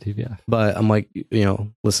turned the TV off. But I'm like,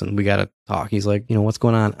 listen, we gotta talk. He's like, what's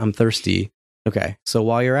going on? I'm thirsty. Okay. So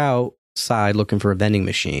while you're outside looking for a vending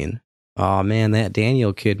machine, oh man, that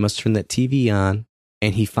Daniel kid must turn that TV on,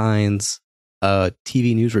 and he finds a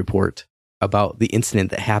TV news report about the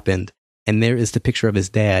incident that happened, and there is the picture of his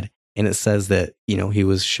dad. And it says that, he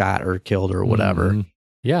was shot or killed or whatever.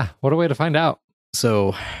 Yeah. What a way to find out.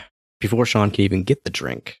 So before Sean can even get the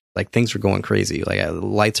drink, like things are going crazy. Like the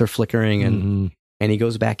lights are flickering and he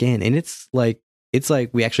goes back in. And it's like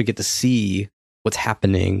we actually get to see what's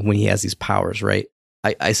happening when he has these powers, right?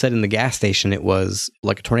 I said in the gas station, it was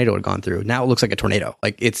like a tornado had gone through. Now it looks like a tornado.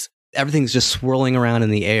 Like everything's just swirling around in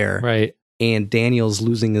the air. Right. And Daniel's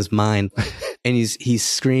losing his mind. And he's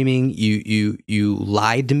screaming, you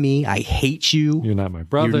lied to me. I hate you. You're not my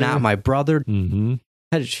brother. You're not my brother.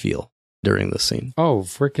 How did you feel during this scene? Oh,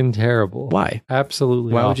 freaking terrible. Why?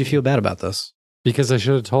 Absolutely. Why awful. would you feel bad about this? Because I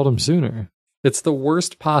should have told him sooner. It's the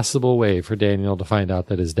worst possible way for Daniel to find out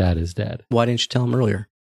that his dad is dead. Why didn't you tell him earlier?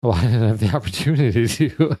 Well, I didn't have the opportunity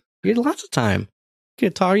to. You had lots of time. You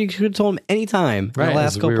could have told him anytime. Right, in the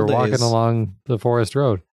last couple we were days. walking along the forest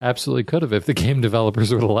road. Absolutely could have if the game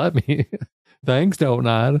developers would have let me. Thanks, Don't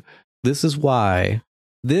Nod. This is why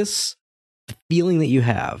the feeling that you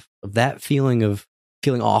have, of that feeling of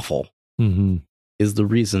feeling awful, is the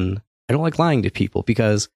reason I don't like lying to people,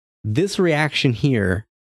 because this reaction here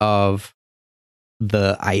of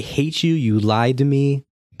I hate you, you lied to me,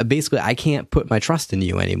 basically I can't put my trust in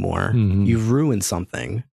you anymore. You've ruined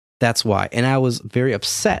something. That's why. And I was very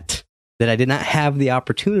upset that I did not have the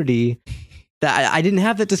opportunity, that I didn't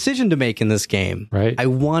have that decision to make in this game. Right. I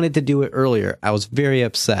wanted to do it earlier. I was very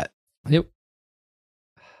upset.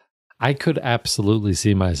 I could absolutely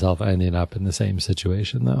see myself ending up in the same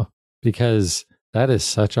situation, though, because that is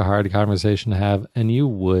such a hard conversation to have, and you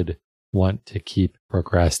would want to keep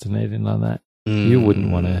procrastinating on that. You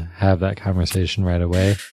wouldn't want to have that conversation right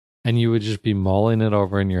away, and you would just be mulling it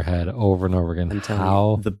over in your head over and over again.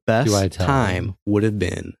 How the best time would have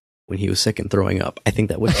been when he was sick and throwing up. I think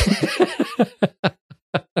that would.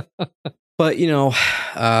 But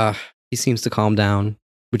he seems to calm down,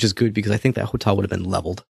 which is good, because I think that hotel would have been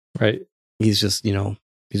leveled. Right. He's just,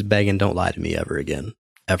 he's begging, don't lie to me ever again.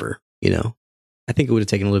 Ever. I think it would have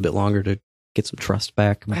taken a little bit longer to get some trust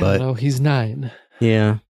back. But I don't know, he's 9.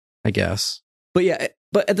 Yeah, I guess. But yeah,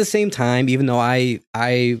 but at the same time, even though I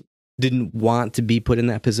didn't want to be put in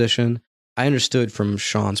that position, I understood from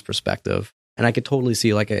Sean's perspective. And I could totally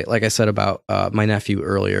see, like I said about my nephew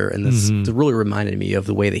earlier, and this really reminded me of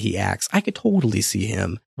the way that he acts. I could totally see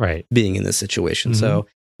him being in this situation. So,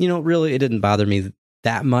 really, it didn't bother me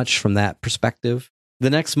that much from that perspective. The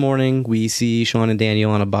next morning, we see Sean and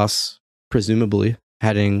Daniel on a bus, presumably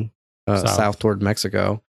heading south toward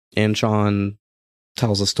Mexico. And Sean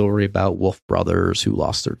tells a story about wolf brothers who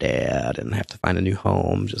lost their dad and have to find a new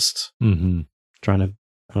home, just trying to,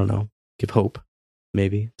 I don't know, give hope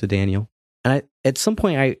maybe to Daniel. And at some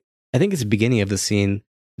point, I think it's the beginning of the scene,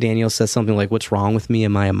 Daniel says something like, "What's wrong with me?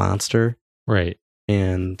 Am I a monster?" Right.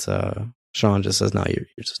 And Sean just says, "No, you're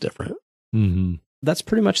just different." Mm-hmm. That's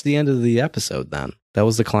pretty much the end of the episode then. That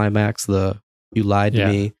was the climax, you lied to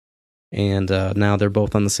me. And now they're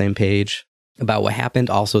both on the same page about what happened.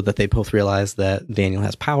 Also that they both realize that Daniel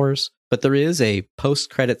has powers. But there is a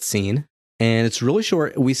post-credit scene, and it's really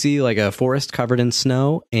short. We see like a forest covered in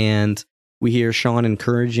snow, and we hear Sean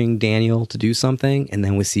encouraging Daniel to do something, and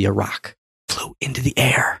then we see a rock float into the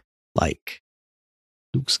air like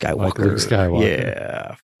Luke Skywalker. Like Luke Skywalker.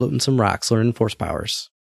 Yeah. Floating some rocks, learning force powers.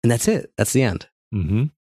 And that's it. That's the end. Mm-hmm.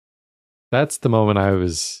 That's the moment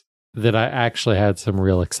that I actually had some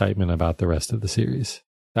real excitement about the rest of the series.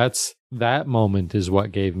 That moment is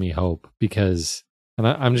what gave me hope, because, and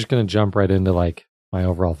I'm just going to jump right into like my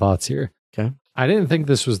overall thoughts here. Okay. I didn't think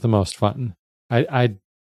this was the most fun.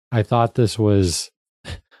 I thought this was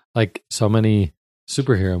like so many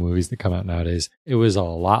superhero movies that come out nowadays. It was a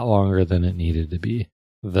lot longer than it needed to be.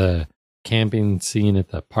 The camping scene at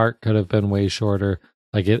the park could have been way shorter.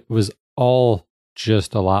 Like, it was all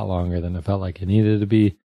just a lot longer than it felt like it needed to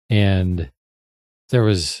be. And there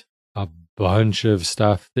was a bunch of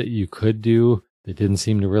stuff that you could do that didn't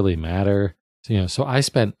seem to really matter. So, so I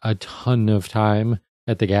spent a ton of time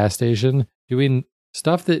at the gas station doing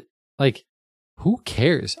stuff that, like, who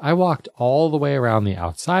cares? I walked all the way around the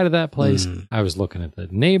outside of that place. I was looking at the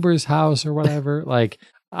neighbor's house or whatever. Like,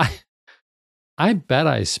 I bet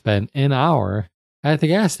I spent an hour at the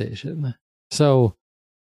gas station. So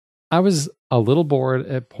I was a little bored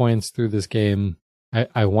at points through this game.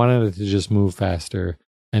 I wanted it to just move faster,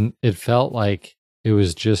 and it felt like it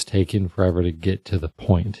was just taking forever to get to the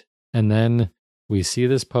point. And then we see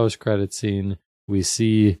this post-credit scene. We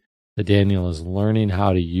see that Daniel is learning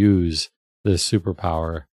how to use this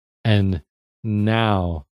superpower, and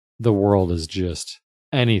now the world is just,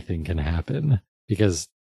 anything can happen, because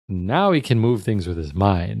now he can move things with his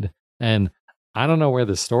mind. And I don't know where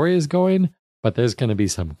the story is going, but there's going to be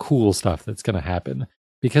some cool stuff that's going to happen,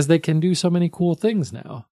 because they can do so many cool things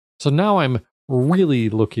now. So now I'm really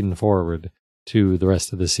looking forward to the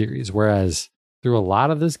rest of the series. Whereas through a lot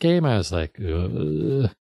of this game, I was like,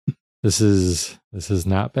 this has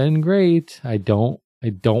not been great. I don't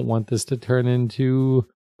want this to turn into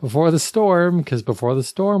Before the Storm, because Before the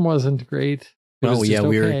Storm wasn't great. Oh yeah,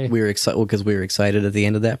 we were excited because we were excited at the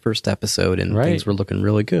end of that first episode, and things were looking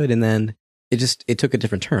really good. And then it took a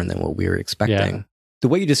different turn than what we were expecting. Yeah. The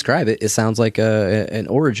way you describe it, it sounds like an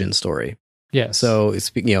origin story. Yeah. So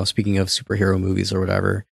speaking of superhero movies or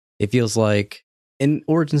whatever, it feels like, and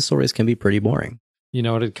origin stories can be pretty boring. You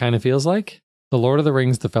know what it kind of feels like? The Lord of the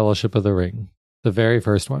Rings, The Fellowship of the Ring, the very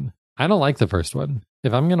first one. I don't like the first one.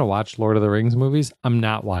 If I'm going to watch Lord of the Rings movies, I'm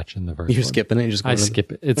not watching the first one. You're skipping it? I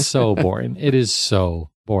skip it. It's so boring. It is so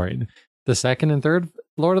boring. The second and third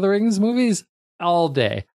Lord of the Rings movies, all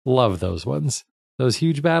day. Love those ones. Those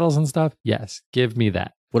huge battles and stuff. Yes, give me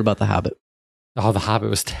that. What about The Hobbit? Oh, The Hobbit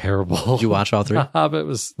was terrible. Did you watch all three? The Hobbit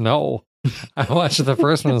was, no. I watched the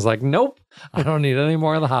first one and was like, nope, I don't need any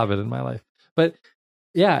more of The Hobbit in my life. But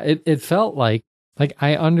yeah, it felt like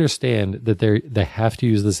I understand that they have to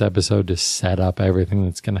use this episode to set up everything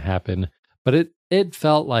that's going to happen, but it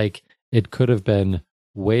felt like it could have been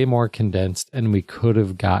way more condensed, and we could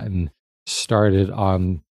have gotten started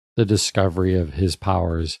on the discovery of his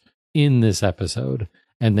powers in this episode,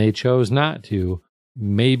 and they chose not to.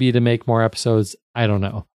 Maybe to make more episodes, I don't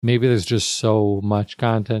know. Maybe there's just so much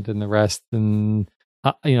content in the rest, and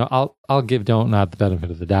I'll give Don't Not the benefit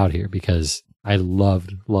of the doubt here, because I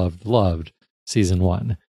loved season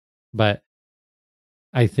 1. But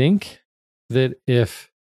I think that if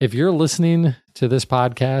you're listening to this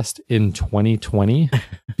podcast in 2020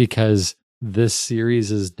 because this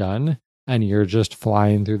series is done and you're just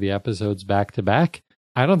flying through the episodes back to back,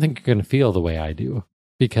 I don't think you're going to feel the way I do.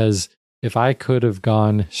 Because if I could have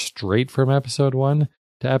gone straight from episode 1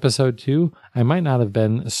 to episode 2, I might not have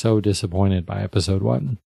been so disappointed by episode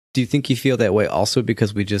 1. Do you think you feel that way also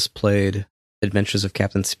because we just played Adventures of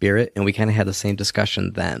Captain Spirit, and we kind of had the same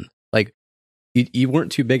discussion then? Like, you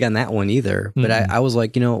weren't too big on that one either, but I was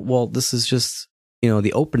like, well, this is just,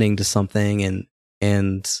 the opening to something,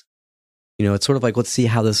 and it's sort of like, let's see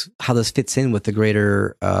how this fits in with the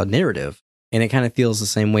greater narrative. And it kind of feels the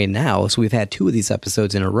same way now. So we've had 2 of these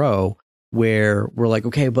episodes in a row where we're like,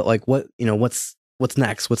 okay, but like what's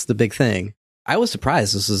next? What's the big thing? I was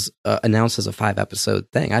surprised this was announced as a 5-episode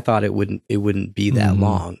thing. I thought it wouldn't be that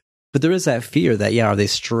long. But there is that fear that, are they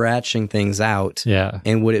stretching things out? Yeah.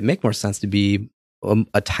 And would it make more sense to be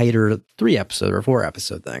a tighter 3-episode or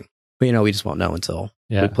 4-episode thing? But, we just won't know until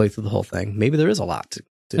we play through the whole thing. Maybe there is a lot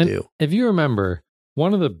to do. If you remember,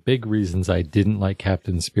 one of the big reasons I didn't like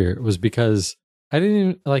Captain Spirit was because I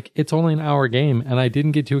didn't even, it's only an hour game, and I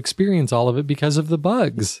didn't get to experience all of it because of the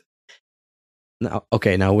bugs. Now,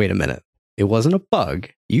 wait a minute. It wasn't a bug.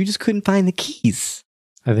 You just couldn't find the keys.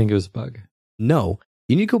 I think it was a bug. No.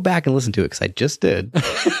 You need to go back and listen to it, because I just did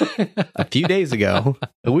a few days ago,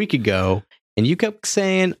 a week ago, and you kept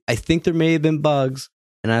saying, I think there may have been bugs,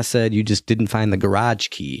 and I said you just didn't find the garage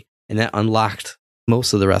key, and that unlocked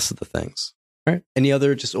most of the rest of the things. All right. Any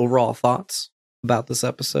other just overall thoughts about this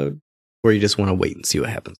episode, or you just want to wait and see what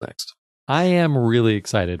happens next? I am really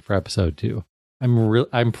excited for episode 2.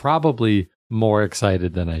 I'm probably more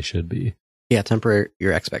excited than I should be. Yeah, temper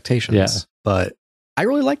your expectations. Yeah. But I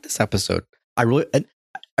really like this episode. I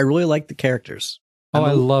really like the characters.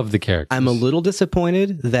 I love the characters. I'm a little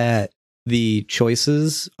disappointed that the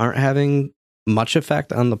choices aren't having much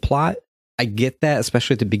effect on the plot. I get that,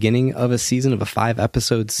 especially at the beginning of a season, of a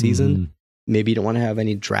 5-episode season. Mm-hmm. Maybe you don't want to have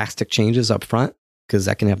any drastic changes up front, because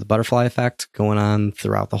that can have the butterfly effect going on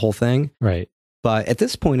throughout the whole thing. Right. But at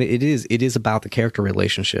this point, it is about the character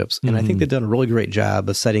relationships. And I think they've done a really great job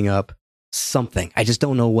of setting up something. I just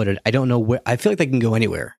don't know I don't know where. I feel like they can go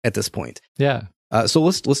anywhere at this point. Yeah. So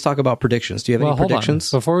let's talk about predictions. Do you have any predictions?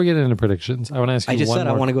 Before we get into predictions, I want to ask you.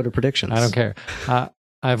 I want to go to predictions. I don't care.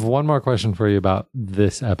 I have one more question for you about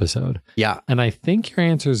this episode. Yeah. And I think your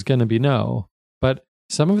answer is going to be no. But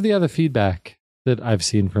some of the other feedback that I've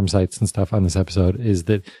seen from sites and stuff on this episode is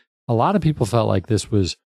that a lot of people felt like this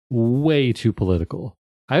was way too political.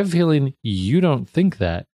 I have a feeling you don't think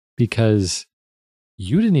that, because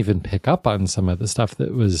you didn't even pick up on some of the stuff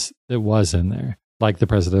that was in there, like the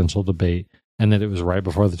presidential debate, and that it was right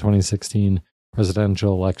before the 2016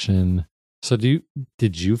 presidential election. So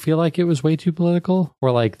did you feel like it was way too political,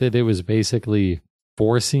 or like that it was basically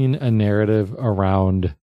forcing a narrative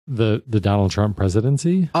around the Donald Trump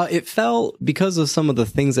presidency? It felt, because of some of the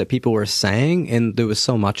things that people were saying, and there was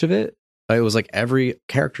so much of it. It was like every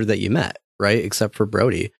character that you met, right? Except for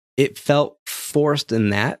Brody. It felt forced in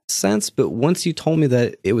that sense. But once you told me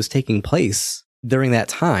that it was taking place during that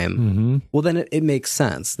time, well, then it makes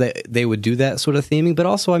sense that they would do that sort of theming. But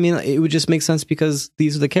also, I mean, it would just make sense because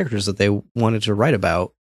these are the characters that they wanted to write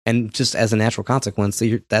about. And just as a natural consequence,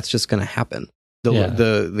 that's just going to happen.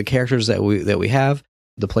 The characters that we have,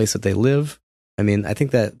 the place that they live. I mean, I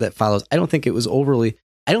think that follows. I don't think it was overly.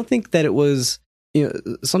 I don't think that it was.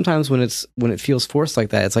 Sometimes when it feels forced like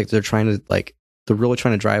that, it's like they're really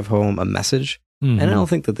trying to drive home a message. And I don't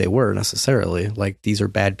think that they were necessarily like these are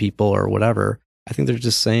bad people or whatever. I think they're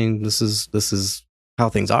just saying this is how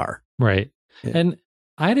things are. Right. Yeah. And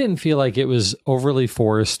I didn't feel like it was overly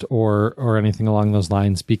forced or anything along those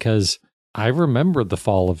lines, because I remember the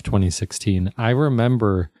fall of 2016. I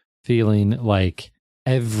remember feeling like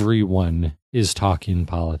everyone is talking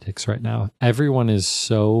politics right now. Everyone is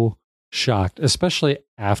so shocked, especially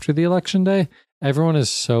after the election day. Everyone is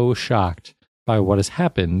so shocked by what has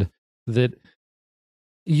happened that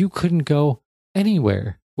you couldn't go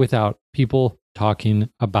anywhere without people talking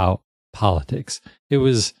about politics. It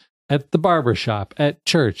was at the barbershop, at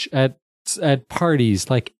church, at parties,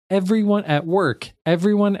 like everyone at work,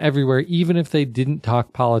 everyone everywhere, even if they didn't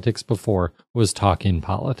talk politics before, was talking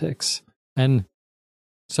politics. And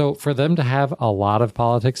so for them to have a lot of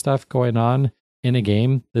politics stuff going on in a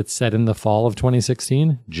game that's set in the fall of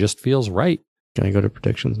 2016 just feels right. Can I go to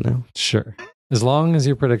predictions now? Sure. As long as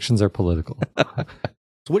your predictions are political. So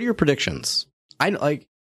what are your predictions?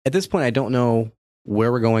 At this point, I don't know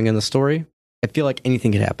where we're going in the story. I feel like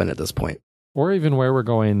anything could happen at this point. Or even where we're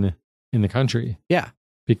going in the country. Yeah.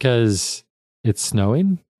 Because it's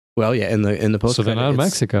snowing. Well, yeah, in the post. So they're not in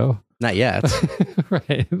Mexico. Not yet.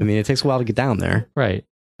 Right. I mean, it takes a while to get down there. Right.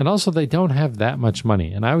 And also, they don't have that much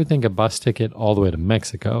money. And I would think a bus ticket all the way to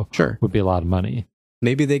Mexico would be a lot of money.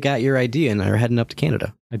 Maybe they got your idea and are heading up to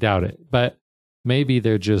Canada. I doubt it. But maybe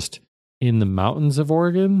they're just in the mountains of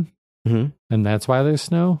Oregon, and that's why there's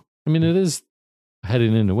snow. I mean, it is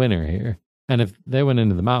heading into winter here. And if they went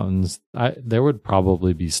into the mountains, there would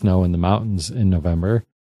probably be snow in the mountains in November.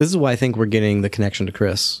 This is why I think we're getting the connection to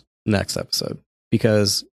Chris next episode.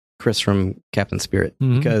 Because Chris from Captain Spirit.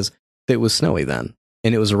 Because it was snowy then.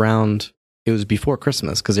 And it was before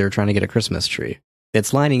Christmas because they were trying to get a Christmas tree.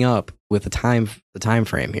 It's lining up with the time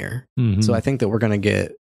frame here. So I think that we're gonna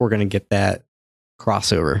get that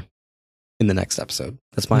crossover in the next episode.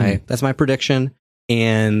 That's my prediction.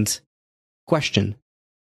 And question: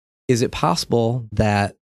 is it possible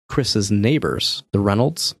that Chris's neighbors, the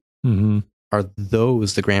Reynolds, Mm-hmm. Are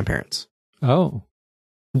those the grandparents? Oh.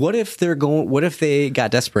 What if they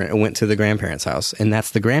got desperate and went to the grandparents' house, and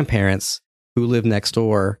that's the grandparents who live next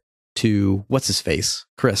door to what's his face?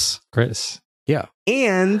 Chris. Yeah.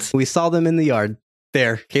 And we saw them in the yard.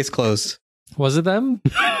 There, case closed. Was it them?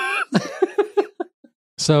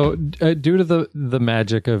 So, due to the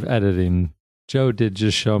magic of editing, Joe did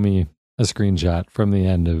just show me a screenshot from the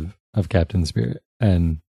end of Captain Spirit.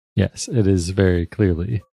 And yes, it is very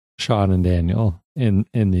clearly Sean and Daniel in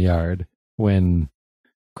the yard when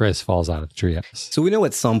Chris falls out of the treehouse. So we know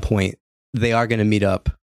at some point they are going to meet up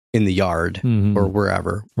in the yard or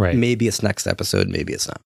wherever. Right. Maybe it's next episode, maybe it's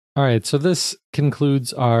not. All right. So this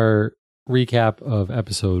concludes our recap of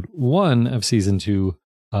episode 1 of season 2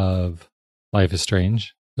 of Life is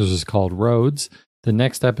Strange. This was called Roads. The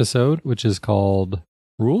next episode, which is called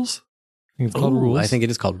Rules. I think it's called Rules. I think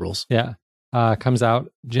it is called Rules. Yeah. Comes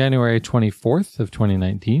out January 24th of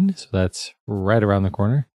 2019. So that's right around the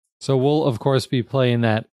corner. So we'll, of course, be playing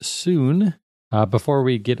that soon. Before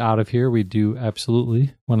we get out of here, we do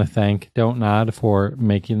absolutely want to thank Don't Nod for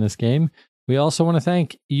making this game. We also want to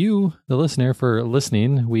thank you, the listener, for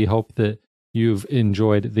listening. We hope that you've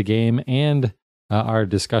enjoyed the game and our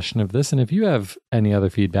discussion of this. And if you have any other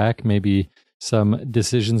feedback, maybe some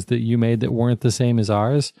decisions that you made that weren't the same as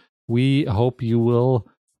ours, we hope you will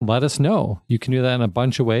let us know. You can do that in a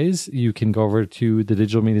bunch of ways. You can go over to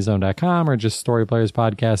thedigitalmediazone.com or just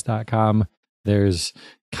storyplayerspodcast.com. There's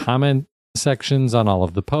comment sections on all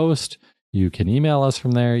of the posts. You can email us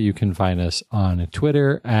from there. You can find us on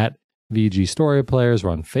Twitter at VG Story Players.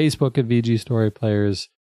 We're on Facebook at VG Story Players.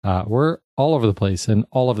 We're all over the place, and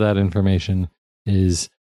all of that information is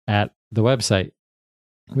at the website.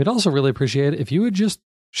 We'd also really appreciate it if you would just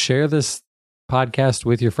share this podcast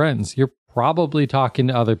with your friends. You're probably talking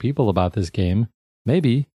to other people about this game.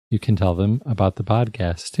 Maybe you can tell them about the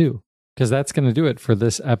podcast too, because that's going to do it for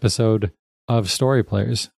this episode of Story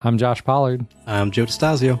Players. I'm Josh Pollard. I'm Joe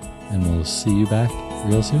DeStasio. And we'll see you back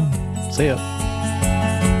real soon. See ya.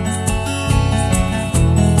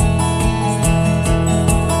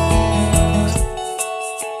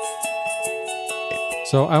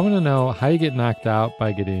 So I want to know how you get knocked out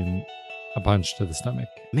by getting a punch to the stomach.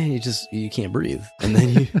 Man, you can't breathe. And then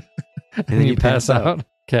you and then you pass out.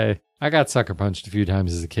 Okay. I got sucker punched a few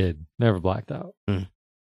times as a kid. Never blacked out.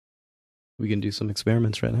 We can do some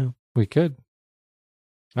experiments right now. We could.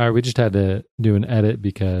 All right, we just had to do an edit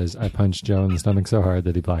because I punched Joe in the stomach so hard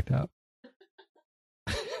that he blacked out.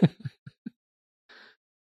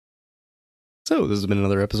 So this has been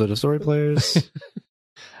another episode of Story Players.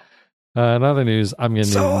 In other news, I'm going to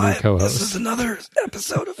need a new co-host. This is another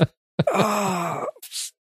episode of...